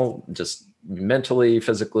at all, just mentally,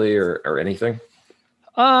 physically, or anything?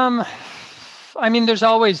 I mean, there's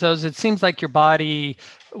always those. It seems like your body.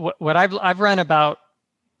 What I've run about,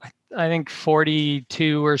 I think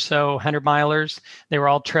 42 or so 100-milers. They were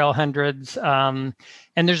all trail hundreds, and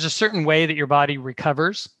there's a certain way that your body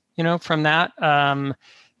recovers, from that.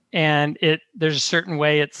 And there's a certain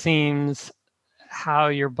way it seems how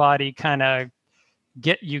your body kind of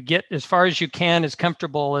get as far as you can, as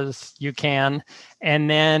comfortable as you can, and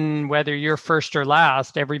then whether you're first or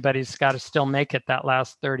last, everybody's got to still make it that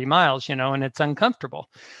last 30 miles, and it's uncomfortable.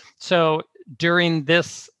 So during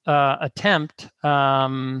this attempt,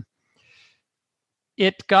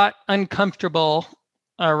 it got uncomfortable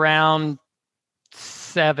around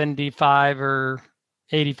 75 or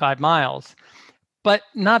 85 miles, but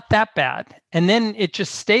not that bad. And then it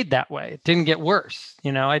just stayed that way. It didn't get worse.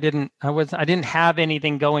 I didn't have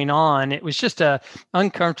anything going on. It was just a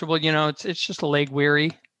uncomfortable, it's just a leg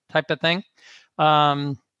weary type of thing.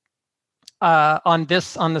 On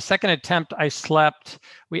the second attempt, I slept,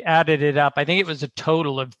 we added it up. I think it was a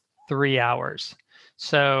total of 3 hours.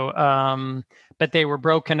 So, but they were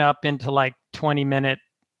broken up into like 20-minute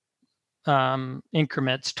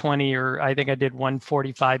increments, 20, or I think I did 1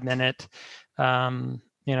 45-minute.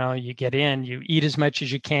 You get in, you eat as much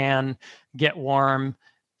as you can, get warm,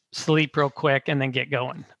 sleep real quick, and then get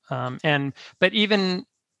going. But even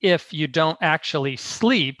if you don't actually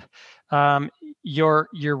sleep, you're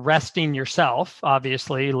resting yourself.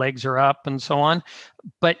 Obviously, legs are up and so on,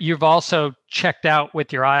 but you've also checked out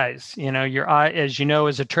with your eyes. Your eye, as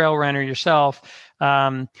as a trail runner yourself,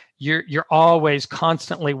 you're always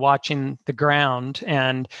constantly watching the ground.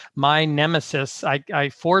 And my nemesis, I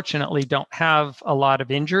fortunately don't have a lot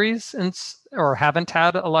of injuries or haven't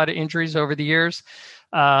had a lot of injuries over the years.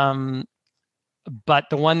 But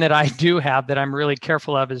the one that I do have that I'm really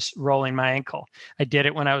careful of is rolling my ankle. I did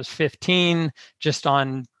it when I was 15, just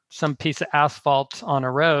on some piece of asphalt on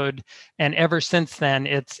a road. And ever since then,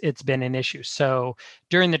 it's been an issue. So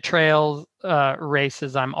during the trail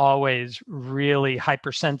races, I'm always really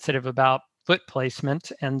hypersensitive about foot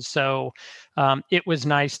placement. And so it was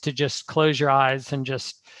nice to just close your eyes and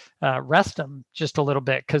just rest them just a little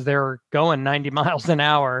bit, because they're going 90 miles an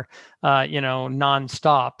hour,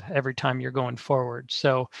 nonstop every time you're going forward.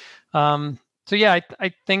 So, yeah,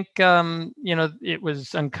 I think, it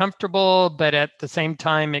was uncomfortable, but at the same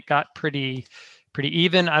time, it got pretty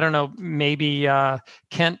even. I don't know, maybe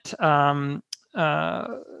Kent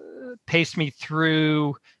paced me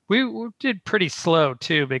through. We did pretty slow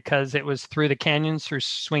too, because it was through the canyons through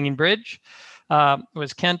Swinging Bridge. It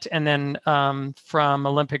was Kent, and then from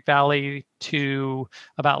Olympic Valley to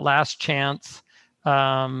about Last Chance,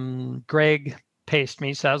 Greg paced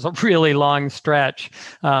me. So that was a really long stretch.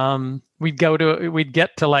 We'd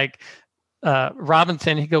get to like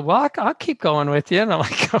Robinson. He'd go, well, I'll keep going with you. And I'm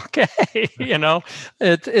like, okay,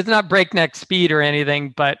 it's not breakneck speed or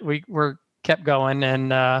anything, but we're kept going.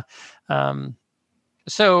 And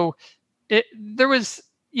so there was,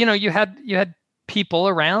 you had people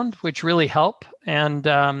around, which really help. And,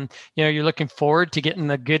 you're looking forward to getting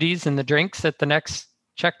the goodies and the drinks at the next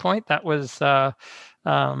checkpoint. That was a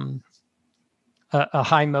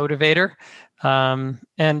high motivator,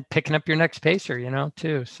 and picking up your next pacer,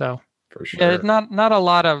 too. So for sure. Yeah, not a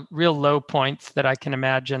lot of real low points that I can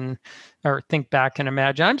imagine or think back and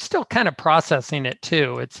imagine. I'm still kind of processing it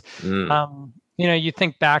too. It's, you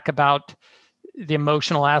think back about the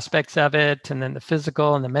emotional aspects of it, and then the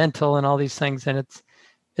physical and the mental and all these things. And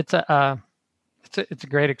it's a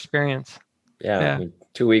great experience. Yeah. I mean,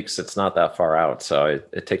 2 weeks, it's not that far out. So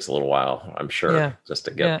it takes a little while, I'm sure, just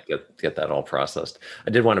to get that all processed. I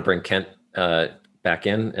did want to bring Kent back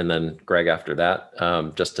in, and then Greg after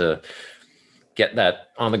that, just to get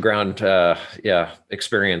that on the ground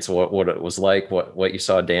experience, what it was like, what you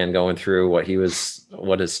saw Dan going through, what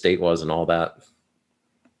his state was, and all that.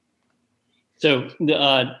 So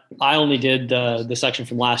I only did the section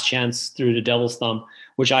from Last Chance through to Devil's Thumb,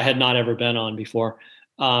 which I had not ever been on before.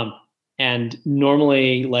 And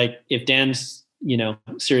normally, like, if Dan's,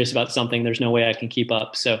 serious about something, there's no way I can keep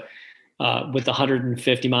up. So with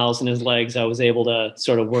 150 miles in his legs, I was able to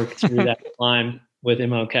sort of work through that climb with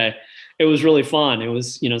him. Okay. It was really fun. It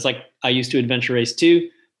was, it's like I used to adventure race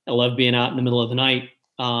too. I love being out in the middle of the night.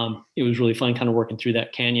 It was really fun kind of working through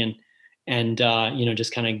that canyon and,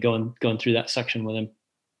 just kind of going through that section with him.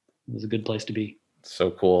 It was a good place to be.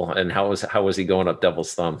 So cool. And how was he going up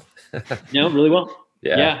Devil's Thumb? Really well.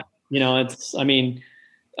 Yeah.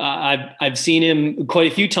 I've seen him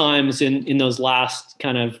quite a few times in those last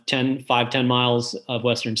kind of 10 miles of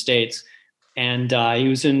Western States. And he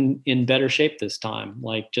was in better shape this time.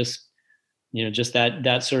 Like just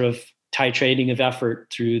that sort of titrating of effort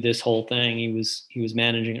through this whole thing. He was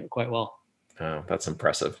managing it quite well. Oh, that's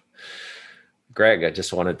impressive. Greg, I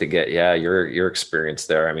just wanted to get, your experience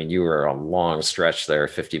there. I mean, you were a long stretch there,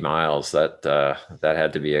 50 miles. That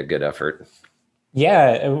had to be a good effort.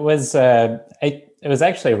 Yeah, it was. It was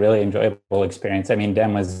actually a really enjoyable experience. I mean,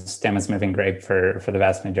 Dan was moving Greg for the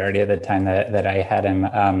vast majority of the time that I had him.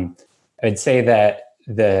 I'd say that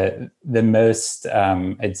the most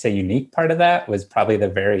unique part of that was probably the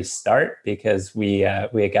very start, because we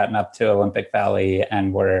had gotten up to Olympic Valley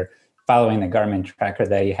and were following the Garmin tracker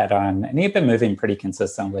that he had on, and he'd been moving pretty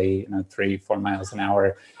consistently, 3-4 miles an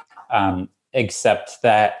hour. Except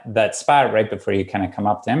that spot right before you kind of come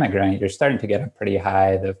up to Immigrant, you're starting to get up pretty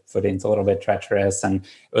high. The footing's a little bit treacherous, and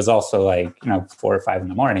it was also like 4 or 5 in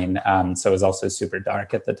the morning, so it was also super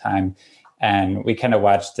dark at the time. And we kind of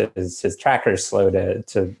watched his tracker slow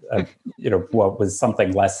to what was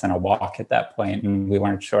something less than a walk at that point, and we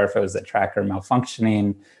weren't sure if it was the tracker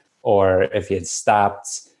malfunctioning or if he had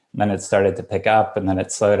stopped. And then it started to pick up, and then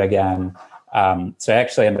it slowed again. So I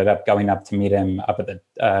actually ended up going up to meet him up at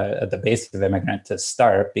the base of Immigrant to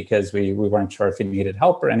start, because we weren't sure if he needed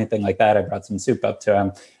help or anything like that. I brought some soup up to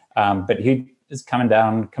him, but he is coming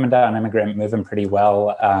down Immigrant, moving pretty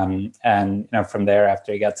well. And from there,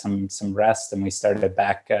 after he got some rest and we started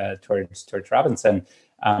back towards Robinson,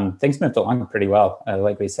 things moved along pretty well.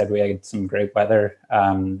 Like we said, we had some great weather.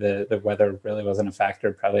 The weather really wasn't a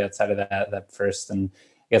factor, probably outside of that first, and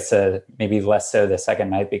I guess maybe less so the second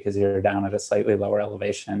night, because you're down at a slightly lower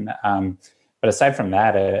elevation. But aside from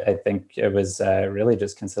that, I think it was really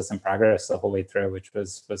just consistent progress the whole way through, which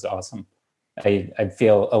was awesome. I'd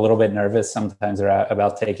feel a little bit nervous sometimes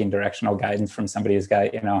about taking directional guidance from somebody who's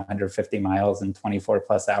got 150 miles and 24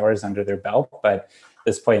 plus hours under their belt. But at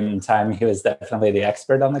this point in time, he was definitely the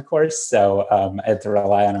expert on the course, so I had to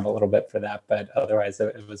rely on him a little bit for that. But otherwise,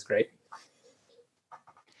 it was great.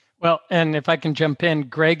 Well, and if I can jump in,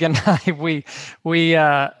 Greg and I, we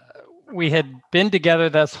had been together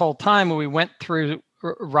this whole time. We went through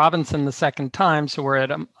Robinson the second time. So we're at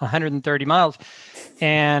 130 miles.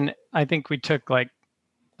 And I think we took I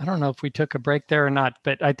don't know if we took a break there or not,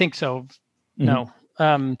 but I think so. No.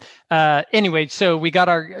 Anyway, so we got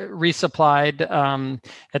our resupplied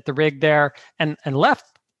at the rig there and left.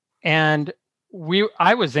 And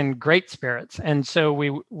I was in great spirits. And so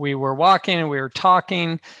we were walking and we were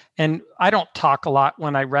talking, and I don't talk a lot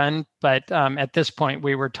when I run, but at this point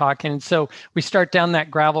we were talking. And so we start down that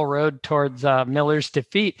gravel road towards Miller's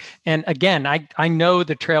Defeat. And again, I know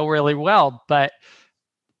the trail really well, but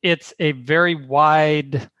it's a very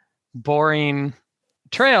wide, boring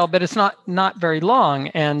trail, but it's not very long.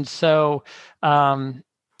 And so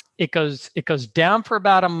it goes down for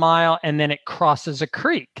about a mile, and then it crosses a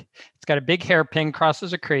creek. It's got a big hairpin,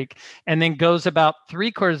 crosses a creek, and then goes about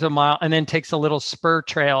 3/4 of a mile, and then takes a little spur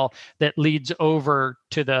trail that leads over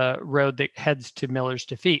to the road that heads to Miller's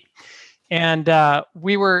Defeat. And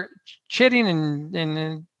we were chitting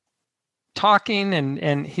and talking,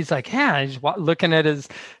 and he's like, yeah, he's looking at his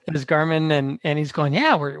Garmin, and he's going,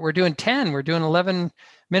 yeah, we're doing 10, we're doing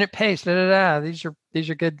 11-minute pace, these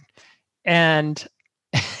are good. And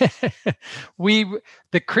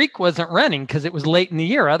the creek wasn't running because it was late in the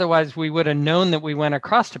year. Otherwise we would have known that we went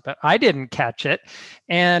across it, but I didn't catch it.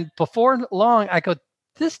 And before long I go,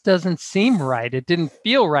 this doesn't seem right. It didn't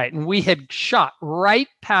feel right. And we had shot right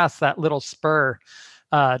past that little spur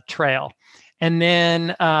trail. And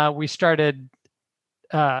then we started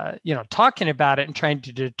talking about it and trying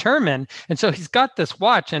to determine. And so he's got this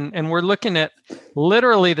watch, and we're looking at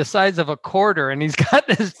literally the size of a quarter, and he's got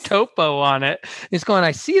this topo on it. He's going,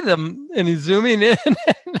 I see them, and he's zooming in.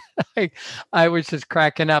 And I was just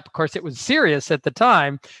cracking up. Of course, it was serious at the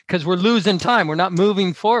time because we're losing time. We're not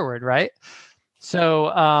moving forward, right?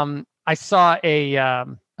 So I saw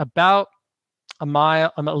about a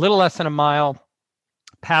mile, a little less than a mile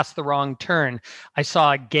past the wrong turn, I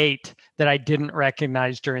saw a gate that I didn't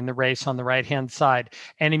recognize during the race on the right-hand side.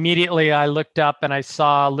 And immediately I looked up and I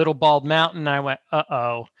saw Little Bald Mountain. And I went,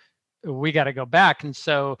 uh-oh, we got to go back. And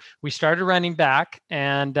so we started running back,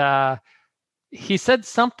 and he said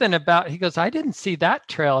something about, he goes, I didn't see that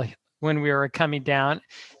trail when we were coming down.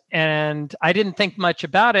 And I didn't think much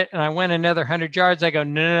about it. And I went another 100 yards. I go,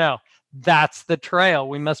 no, that's the trail.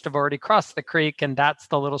 We must have already crossed the creek, and that's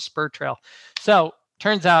the little spur trail. So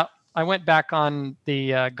turns out I went back on the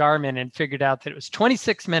Garmin and figured out that it was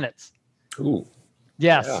 26 minutes. Ooh.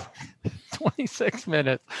 Yes. Yeah. 26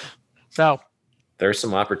 minutes. So there's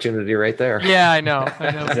some opportunity right there. Yeah, I know.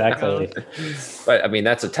 Exactly. But I mean,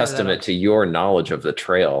 that's a testament to your knowledge of the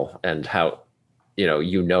trail and how,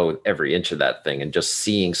 you know every inch of that thing, and just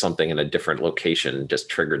seeing something in a different location just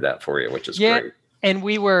triggered that for you, which is great. And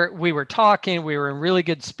we were talking, we were in really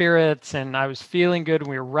good spirits, and I was feeling good.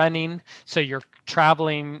 We were running. So you're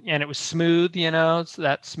traveling, and it was smooth, so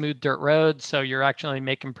that smooth dirt road. So you're actually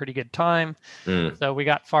making pretty good time. So we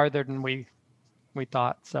got farther than we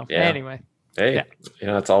thought. So anyway. Hey,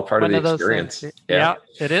 it's all part of the experience. Yeah,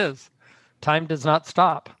 it is. Time does not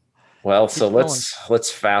stop. Well, so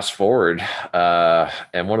let's fast forward.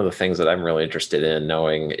 And one of the things that I'm really interested in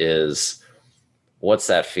knowing is, what's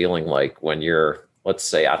that feeling like when you're, let's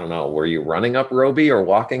say, I don't know, were you running up Roby or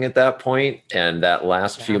walking at that point? And that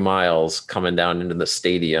last few miles coming down into the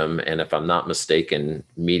stadium, and if I'm not mistaken,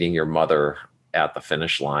 meeting your mother at the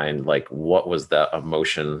finish line, like what was that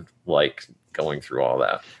emotion like going through all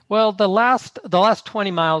that? Well, the last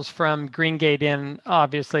 20 miles from Green Gate in,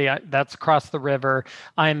 obviously that's across the river,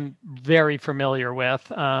 I'm very familiar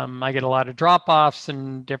with. I get a lot of drop-offs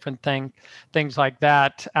and different things like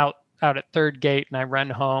that out at Third Gate, and I run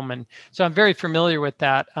home. And so I'm very familiar with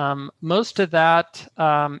that. Most of that,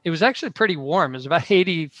 it was actually pretty warm. It was about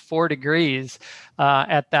 84 degrees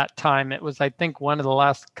at that time. It was, I think, one of the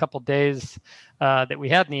last couple days that we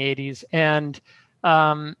had in the 80s. And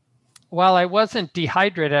while I wasn't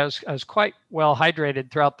dehydrated, I was quite well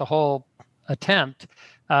hydrated throughout the whole attempt,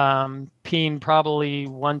 peeing probably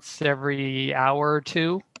once every hour or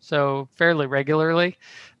two, so fairly regularly.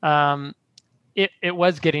 It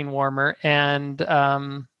was getting warmer, and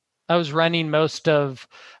I was running most of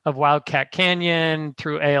Wildcat Canyon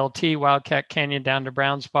through ALT, Wildcat Canyon down to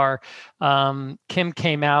Browns Bar. Kim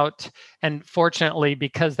came out, and fortunately,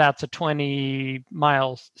 because that's a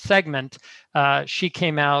 20-mile segment, she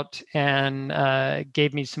came out and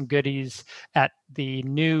gave me some goodies at the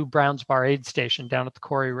new Browns Bar aid station down at the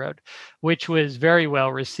Quarry Road, which was very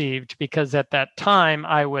well received, because at that time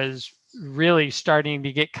I was really starting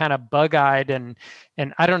to get kind of bug-eyed, and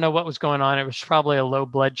I don't know what was going on. It was probably a low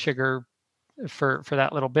blood sugar for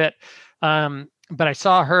that little bit. but I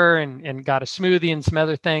saw her and got a smoothie and some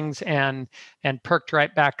other things and perked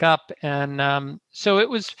right back up. And so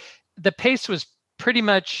the pace was pretty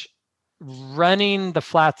much running the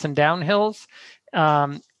flats and downhills,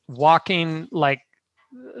 walking like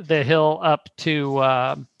the hill up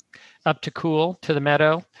to Cool to the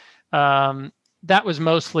meadow. That was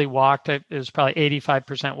mostly walked. It was probably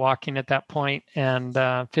 85% walking at that point, and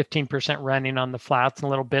 15% running on the flats and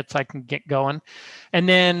little bits I can get going. And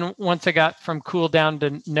then once I got from Cool down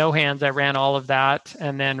to No Hands, I ran all of that,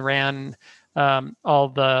 and then ran all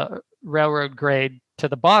the railroad grade to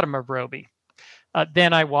the bottom of Roby.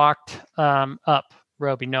 Then I walked up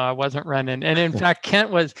Roby. No, I wasn't running. And in fact,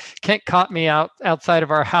 Kent caught me outside of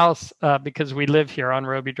our house because we live here on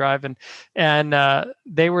Roby Drive, and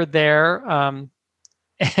they were there.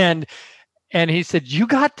 And he said, "You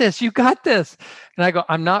got this, you got this." And I go,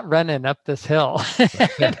 "I'm not running up this hill."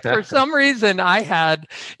 And for some reason, I had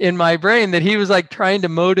in my brain that he was like trying to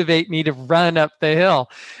motivate me to run up the hill,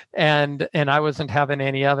 and I wasn't having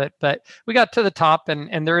any of it. But we got to the top,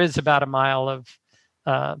 and there is about a mile of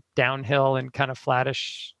downhill and kind of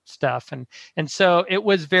flattish stuff, and so it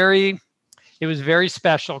was very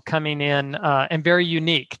special coming in, and very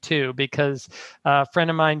unique too, because a friend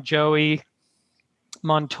of mine, Joey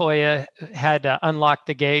Montoya, had unlocked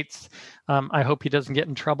the gates. I hope he doesn't get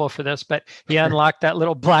in trouble for this, but he unlocked that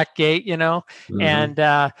little black gate, mm-hmm.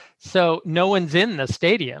 And so no one's in the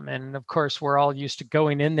stadium. And of course, we're all used to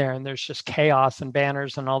going in there, and there's just chaos and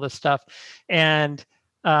banners and all this stuff. And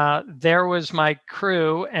there was my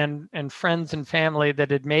crew and friends and family that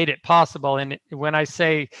had made it possible. And when I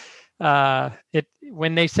say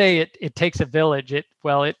when they say it takes a village, it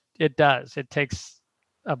does. It takes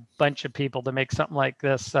a bunch of people to make something like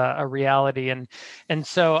this a reality. And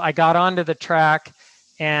so I got onto the track,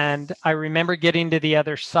 and I remember getting to the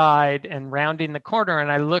other side and rounding the corner,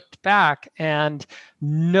 and I looked back, and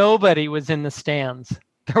nobody was in the stands.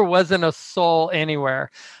 There wasn't a soul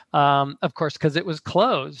anywhere, of course, because it was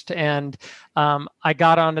closed. And I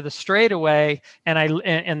got onto the straightaway,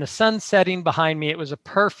 and the sun setting behind me. It was a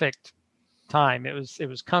perfect time. It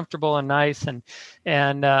was comfortable and nice,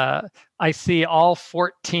 and I see all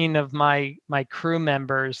 14 of my crew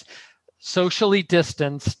members socially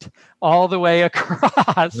distanced all the way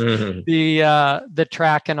across mm-hmm. the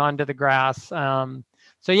track and onto the grass.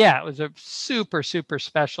 So yeah, it was a super, super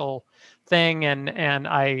special thing, and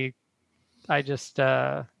I just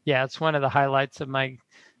it's one of the highlights of my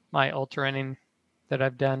ultra running that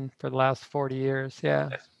I've done for the last 40 years.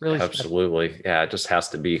 Yeah, really. Absolutely. Special. Yeah, it just has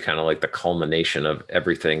to be kind of like the culmination of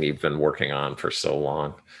everything you've been working on for so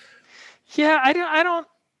long. Yeah,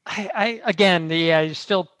 you're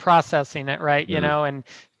still processing it, right? Mm.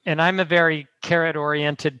 And I'm a very carrot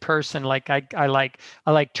oriented person. Like I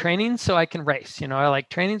like training so I can race, I like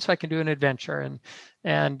training so I can do an adventure.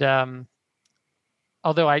 And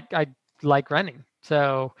although I like running.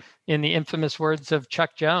 So in the infamous words of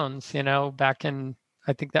Chuck Jones, back in,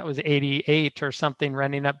 I think that was 88 or something,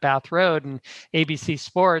 running up Bath Road, and ABC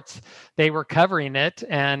Sports, they were covering it,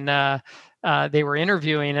 and they were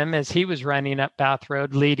interviewing him as he was running up Bath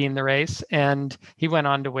Road, leading the race, and he went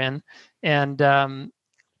on to win. And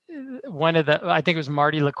one of I think it was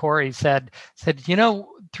Marty LaCour, said,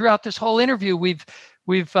 throughout this whole interview, we've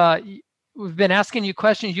been asking you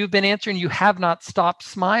questions, you've been answering, you have not stopped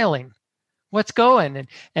smiling. What's going?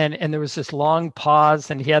 And there was this long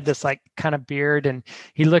pause, and he had this like kind of beard, and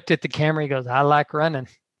he looked at the camera. He goes, "I like running,"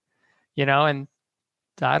 and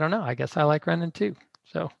I don't know. I guess I like running too.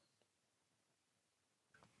 So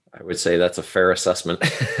I would say that's a fair assessment.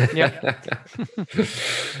 Yeah.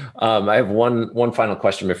 I have one final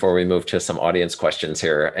question before we move to some audience questions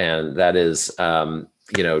here, and that is, and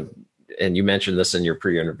you mentioned this in your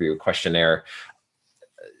pre-interview questionnaire.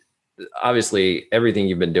 Obviously, everything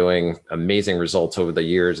you've been doing, amazing results over the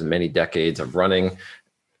years and many decades of running,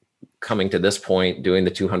 coming to this point, doing the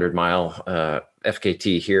 200-mile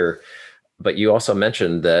FKT here. But you also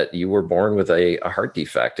mentioned that you were born with a heart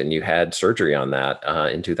defect, and you had surgery on that.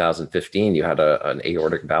 In 2015, you had an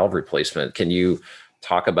aortic valve replacement. Can you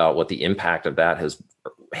talk about what the impact of that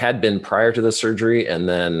had been prior to the surgery and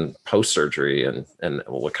then post-surgery, and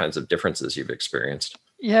what kinds of differences you've experienced?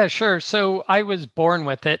 Yeah, sure. So I was born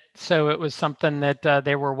with it. So it was something that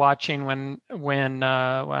they were watching when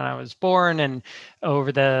I was born, and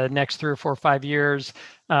over the next 3 or 4 or 5 years,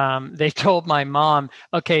 they told my mom,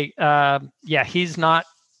 "Okay, he's not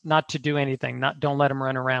to do anything. Don't let him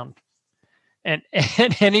run around." And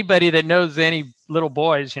anybody that knows any little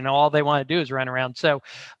boys, all they want to do is run around. So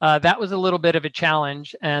that was a little bit of a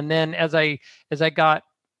challenge. And then as I got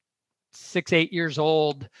 6, 8 years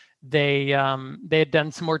old, they had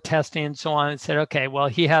done some more testing and so on, and said, okay, well,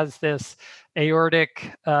 he has this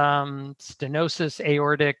aortic stenosis,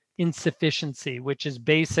 aortic insufficiency, which is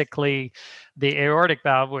basically the aortic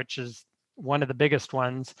valve, which is one of the biggest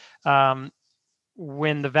ones.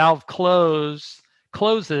 When the valve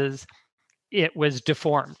closes, it was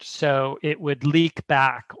deformed, so it would leak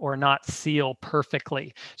back or not seal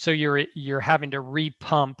perfectly. So you're having to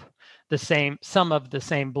repump some of the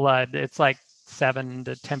same blood. It's like 7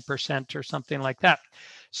 to 10% or something like that.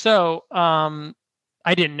 So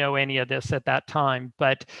I didn't know any of this at that time,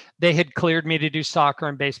 but they had cleared me to do soccer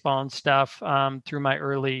and baseball and stuff through my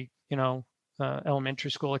early,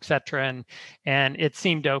 elementary school, etc. And it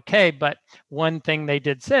seemed okay. But one thing they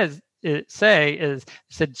did said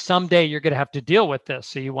someday you're going to have to deal with this,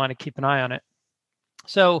 so you want to keep an eye on it.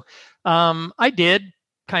 So I did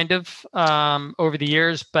kind of over the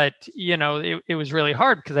years, but it was really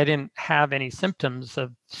hard because I didn't have any symptoms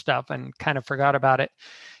of stuff and kind of forgot about it.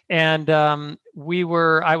 And I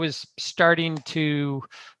was starting to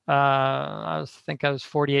I think I was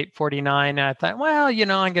 48, 49, and I thought, well,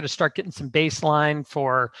 I'm going to start getting some baseline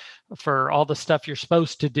for all the stuff you're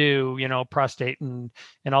supposed to do, prostate and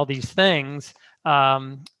all these things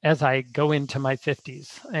as I go into my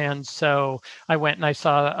 50s. And so I went and I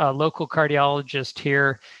saw a local cardiologist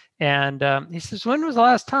here, and he says, when was the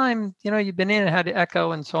last time you've been in and had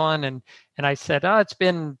echo and so on? And I said, oh, it's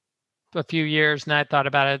been a few years. And I thought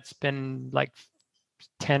about it. It's been like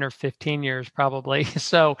 10 or 15 years probably.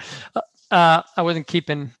 So I wasn't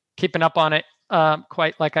keeping up on it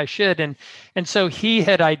quite like I should. And so he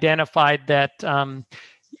had identified that,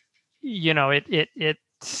 it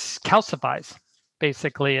calcifies.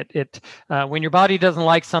 Basically, it when your body doesn't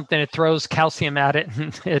like something, it throws calcium at it,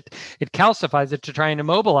 and it calcifies it to try and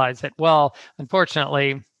immobilize it. Well,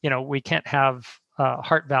 unfortunately, we can't have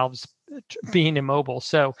heart valves being immobile.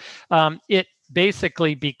 So it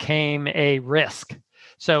basically became a risk.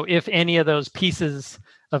 So if any of those pieces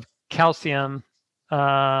of calcium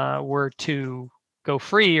were to go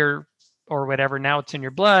free or whatever, now it's in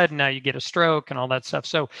your blood, now you get a stroke and all that stuff.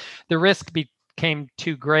 So the risk became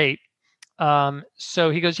too great.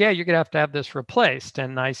 So he goes, yeah, you're going to have this replaced.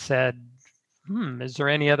 And I said, is there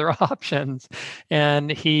any other options?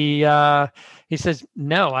 And he says,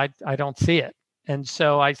 no, I don't see it. And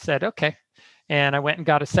so I said, okay. And I went and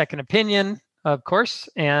got a second opinion, of course,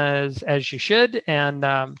 as you should, and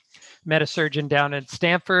met a surgeon down at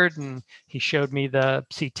Stanford, and he showed me the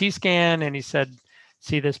CT scan, and he said,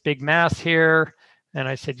 see this big mass here? And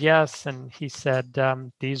I said, yes. And he said,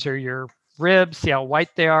 these are your ribs, see how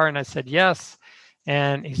white they are? And I said, yes.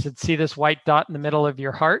 And he said, see this white dot in the middle of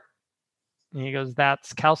your heart? And he goes,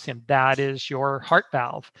 that's calcium. That is your heart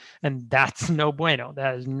valve. And that's no bueno.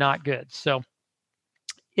 That is not good. So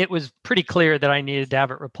it was pretty clear that I needed to have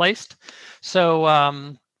it replaced. So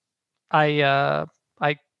I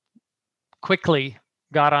quickly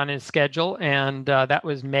got on his schedule, and that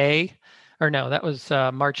was March,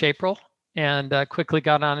 April, and quickly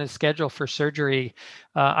got on his schedule for surgery.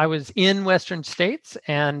 I was in Western States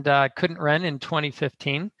and couldn't run in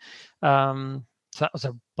 2015. So that was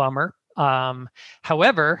a bummer.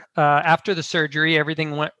 However, after the surgery,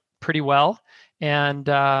 everything went pretty well. And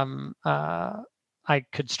I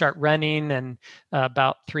could start running, and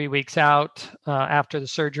about 3 weeks out after the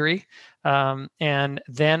surgery. And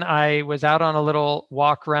then I was out on a little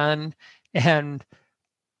walk run, and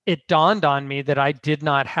it dawned on me that I did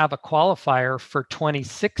not have a qualifier for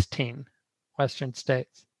 2016 Western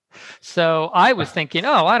States. So I was thinking,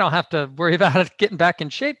 oh, I don't have to worry about getting back in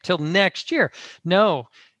shape till next year. No.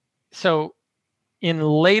 So in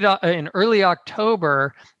early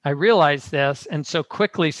October, I realized this, and so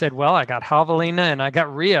quickly said, well, I got Javelina and I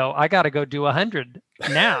got Rio. I got to go do 100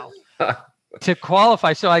 now to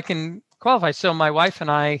qualify, so I can qualify. So my wife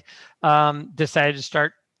and I decided to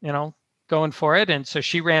start, going for it. And so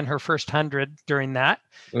she ran her first 100 during that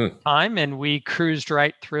time, and we cruised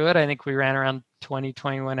right through it. I think we ran around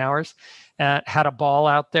 21 hours, had a ball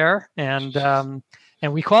out there, and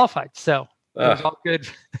we qualified. So it was all good.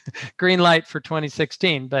 Green light for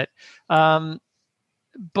 2016. But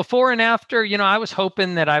before and after, I was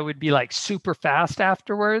hoping that I would be like super fast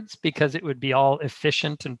afterwards because it would be all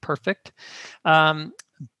efficient and perfect.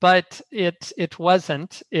 But it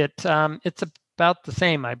wasn't. It's about the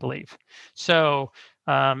same, I believe. So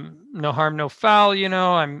no harm, no foul.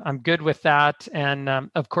 I'm good with that. And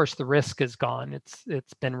of course, the risk is gone.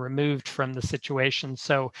 It's been removed from the situation.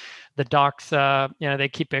 So the docs, they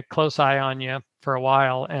keep a close eye on you for a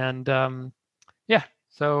while. And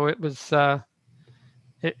so it was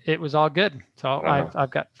it was all good. So Wow.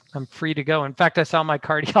 I'm free to go. In fact, I saw my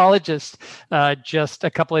cardiologist just a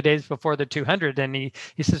couple of days before the 200, and he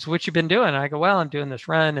says, "What you been doing?" And I go, "Well, I'm doing this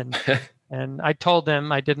run," and I told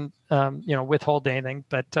him I didn't withhold anything,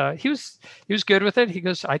 but he was good with it. He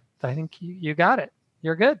goes, "I think you got it.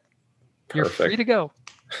 You're good. You're free to go.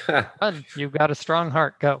 Run. You've got a strong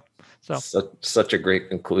heart. Go." So such a great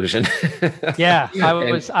conclusion. yeah,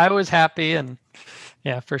 I was happy, and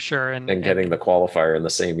yeah, for sure. And getting the qualifier in the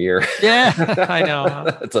same year. Yeah, I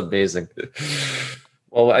know. It's amazing.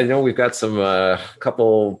 Well, I know we've got some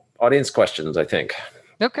couple audience questions, I think.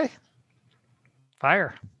 Okay.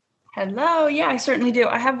 Fire. Hello. Yeah, I certainly do.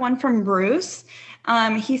 I have one from Bruce.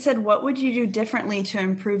 He said, what would you do differently to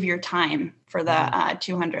improve your time for the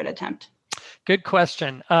 200 attempt? Good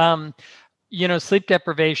question. Sleep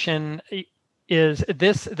deprivation is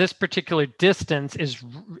this particular distance is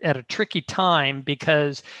at a tricky time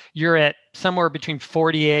because you're at somewhere between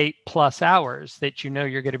 48 plus hours that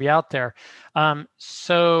you're going to be out there.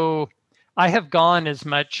 So I have gone as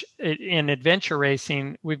much in adventure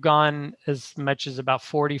racing. We've gone as much as about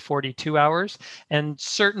 40, 42 hours, and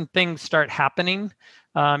certain things start happening.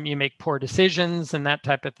 You make poor decisions and that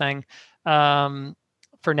type of thing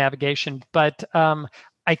for navigation. But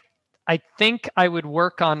I think I would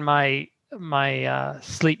work on my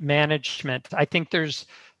sleep management. I think there's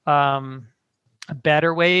a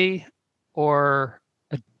better way or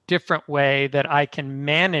a different way that I can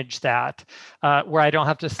manage that where I don't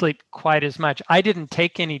have to sleep quite as much. I didn't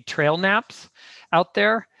take any trail naps out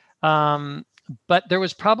there, but there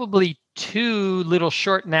was probably 2 little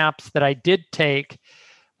short naps that I did take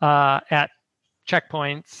at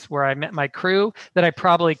checkpoints where I met my crew that I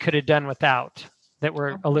probably could have done without, that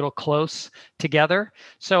were a little close together.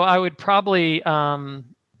 So I would probably keep an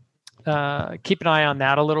eye on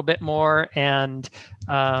that a little bit more. And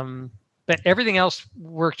but everything else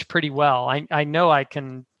worked pretty well. I know I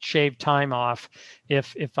can shave time off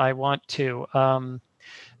if I want to.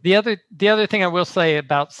 The other thing I will say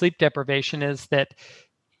about sleep deprivation is that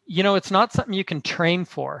it's not something you can train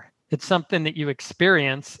for. It's something that you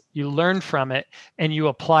experience, you learn from it, and you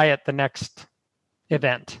apply it the next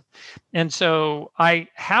event. And so I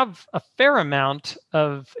have a fair amount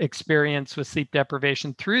of experience with sleep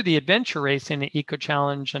deprivation through the adventure racing, the Eco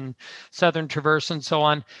Challenge and Southern Traverse and so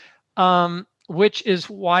on, which is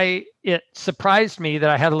why it surprised me that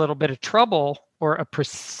I had a little bit of trouble, or a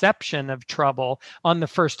perception of trouble, on the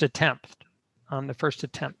first attempt.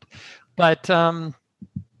 But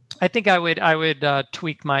I think I would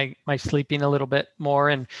tweak my sleeping a little bit more.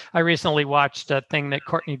 And I recently watched a thing that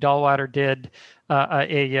Courtney Dahlwater did,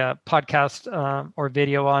 a podcast or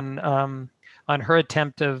video on her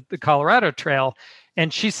attempt of the Colorado Trail,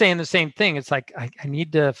 and she's saying the same thing. It's like I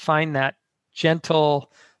need to find that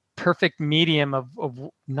gentle, perfect medium of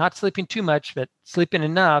not sleeping too much, but sleeping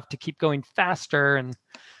enough to keep going faster. And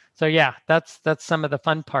so yeah, that's some of the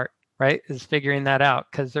fun part, right? Is figuring that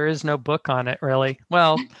out, because there is no book on it really.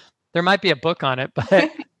 Well, there might be a book on it, but I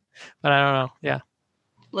don't know. Yeah.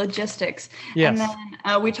 Logistics. Yes. And then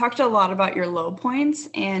we talked a lot about your low points,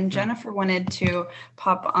 and Jennifer wanted to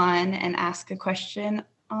pop on and ask a question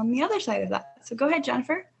on the other side of that. So go ahead,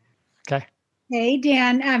 Jennifer. Okay. Hey,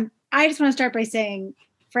 Dan. I just want to start by saying,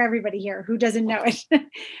 for everybody here who doesn't know it,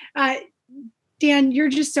 Dan, you're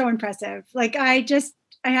just so impressive. Like, I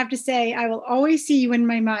have to say, I will always see you in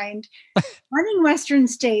my mind running Western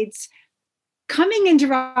States, coming into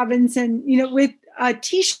Robinson, with a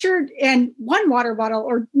t-shirt and 1 water bottle,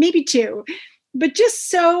 or maybe 2, but just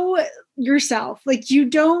so yourself. Like, you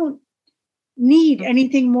don't need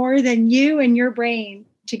anything more than you and your brain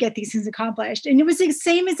to get these things accomplished. And it was the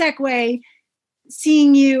same exact way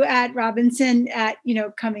seeing you at Robinson at,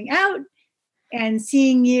 coming out, and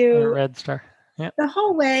seeing you Red Star. Yeah. The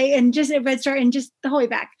whole way, and just at Red Star, and just the whole way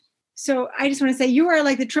back. So I just want to say you are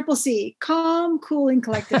like the triple C, calm, cool, and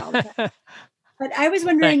collected all the time. But I was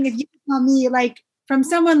wondering if you could tell me, like, from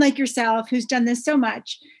someone like yourself who's done this so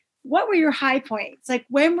much, what were your high points? Like,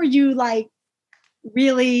 when were you like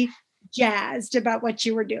really jazzed about what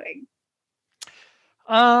you were doing?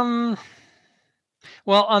 Well,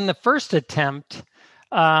 on the first attempt,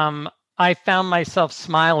 I found myself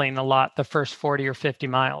smiling a lot the first 40 or 50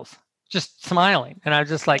 miles, just smiling. And I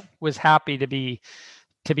just was happy to be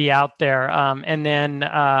out there. And then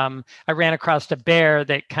I ran across a bear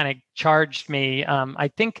that kind of charged me. I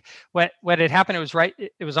think what had happened,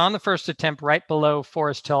 it was on the first attempt right below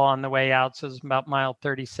Forest Hill on the way out. So it was about mile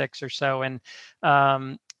 36 or so. And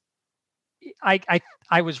I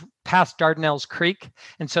was past Dardanelles Creek,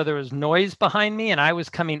 and so there was noise behind me, and I was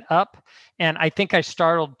coming up, and I think I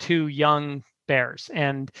startled 2 young bears,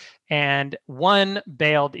 and one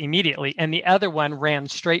bailed immediately and the other one ran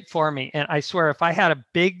straight for me. And I swear, if I had a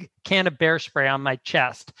big can of bear spray on my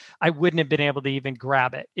chest, I wouldn't have been able to even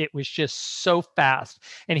grab it. It was just so fast.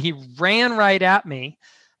 And he ran right at me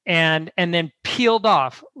and then peeled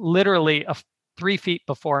off literally 3 feet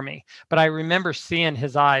before me. But I remember seeing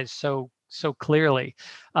his eyes so clearly.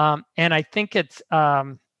 And I think it's,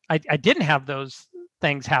 I didn't have those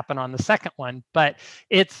things happen on the second one, but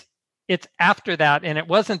it's after that, and it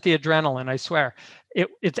wasn't the adrenaline, I swear.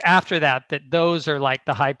 It's after that those are like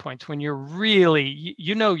the high points when you're really,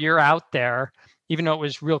 you're out there, even though it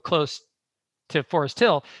was real close to Forest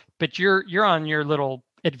Hill, but you're on your little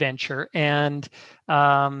adventure, and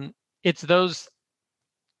it's those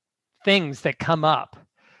things that come up,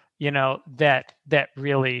 that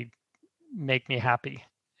really make me happy.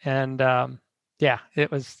 And yeah,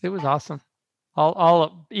 it was awesome.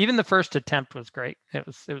 Even the first attempt was great. It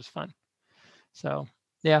was fun. So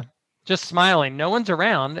yeah, just smiling. No one's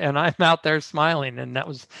around, and I'm out there smiling, and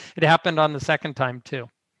it happened on the second time too.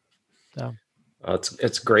 So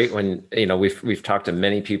it's great when we've talked to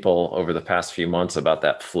many people over the past few months about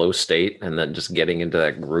that flow state, and then just getting into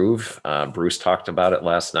that groove. Bruce talked about it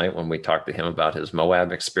last night when we talked to him about his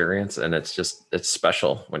Moab experience, and it's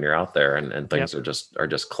special when you're out there and things are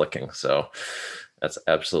just clicking. So that's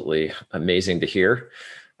absolutely amazing to hear.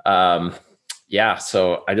 Yeah,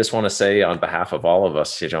 so I just want to say on behalf of all of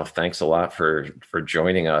us, thanks a lot for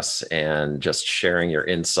joining us and just sharing your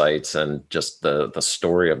insights and just the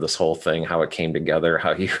story of this whole thing, how it came together,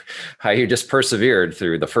 how you just persevered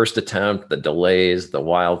through the first attempt, the delays, the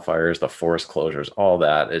wildfires, the forest closures, all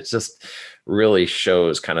that. It just really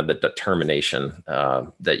shows kind of the determination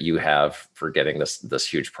that you have for getting this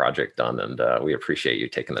huge project done, and we appreciate you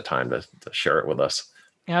taking the time to share it with us.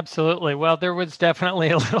 Absolutely. Well, there was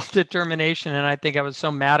definitely a little determination, and I think I was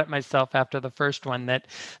so mad at myself after the first one that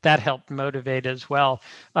helped motivate as well.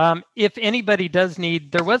 If anybody does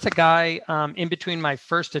need, there was a guy in between my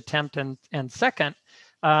first attempt and second.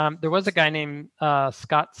 There was a guy named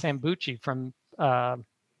Scott Sambucci from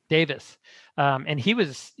Davis, and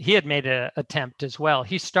he had made an attempt as well.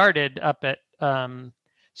 He started up at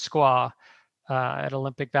Squaw at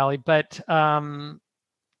Olympic Valley,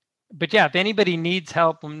 but yeah, if anybody needs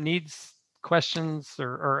help, needs questions,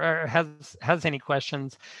 or has any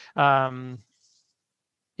questions, I'd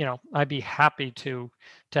be happy to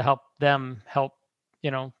help them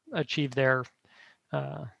achieve their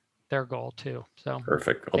goal too. So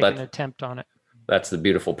perfect. Well, take an attempt on it. That's the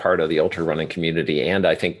beautiful part of the ultra running community, and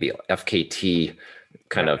I think the FKT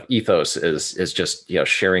kind of ethos is just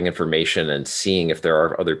sharing information and seeing if there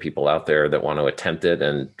are other people out there that want to attempt it,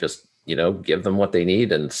 and just give them what they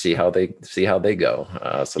need and see how they go.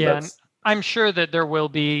 I'm sure that there will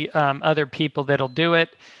be other people that'll do it.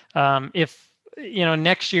 If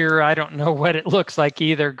next year, I don't know what it looks like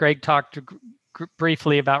either. Greg talked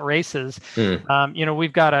briefly about races.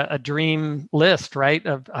 We've got a dream list, right?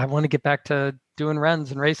 Of I want to get back to doing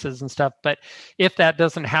runs and races and stuff. But if that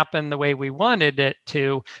doesn't happen the way we wanted it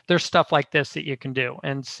to, there's stuff like this that you can do.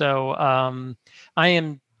 And so I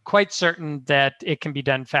am quite certain that it can be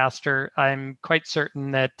done faster. I'm quite certain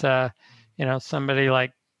that somebody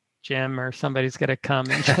like Jim or somebody's going to come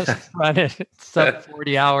and just run it sub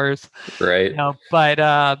 40 hours, right? But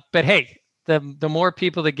hey, the more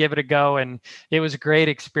people that give it a go, and it was a great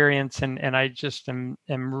experience, and I just am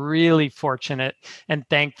really fortunate and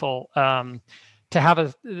thankful to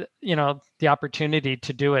have the opportunity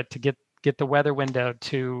to do it, to get the weather window,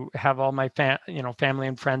 to have all my family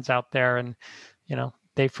and friends out there, and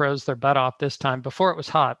they froze their butt off this time. Before it was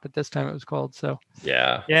hot, but this time it was cold. So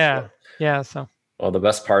yeah. So well, the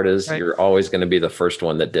best part is you're always going to be the first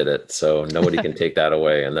one that did it, so nobody can take that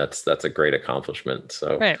away, and that's a great accomplishment.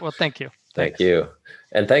 So right. Well, thank you. Thank you.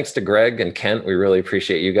 And thanks to Greg and Kent. We really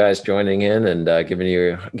appreciate you guys joining in and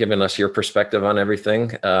giving us your perspective on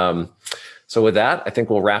everything. So with that, I think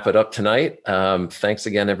we'll wrap it up tonight. Thanks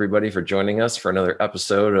again, everybody, for joining us for another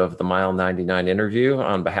episode of the Mile 99 interview.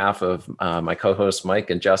 On behalf of my co-hosts, Mike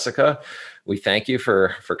and Jessica, we thank you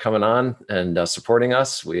for coming on and supporting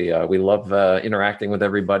us. We love interacting with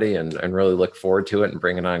everybody and really look forward to it and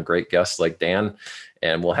bringing on great guests like Dan.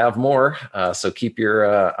 And we'll have more. So keep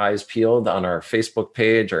your eyes peeled on our Facebook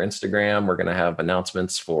page, our Instagram. We're going to have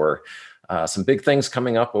announcements for some big things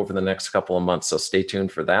coming up over the next couple of months. So stay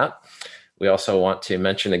tuned for that. We also want to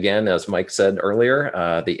mention again, as Mike said earlier,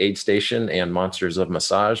 the Aid Station and Monsters of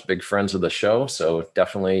Massage, big friends of the show. So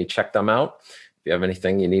definitely check them out. if you have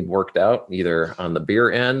anything you need worked out, either on the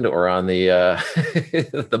beer end or on the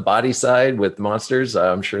the body side with monsters,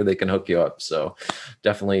 I'm sure they can hook you up. So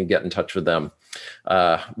definitely get in touch with them.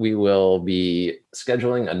 We will be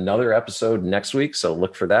scheduling another episode next week, so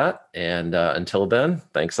look for that. And until then,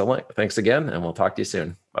 thanks again, and we'll talk to you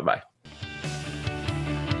soon. Bye-bye.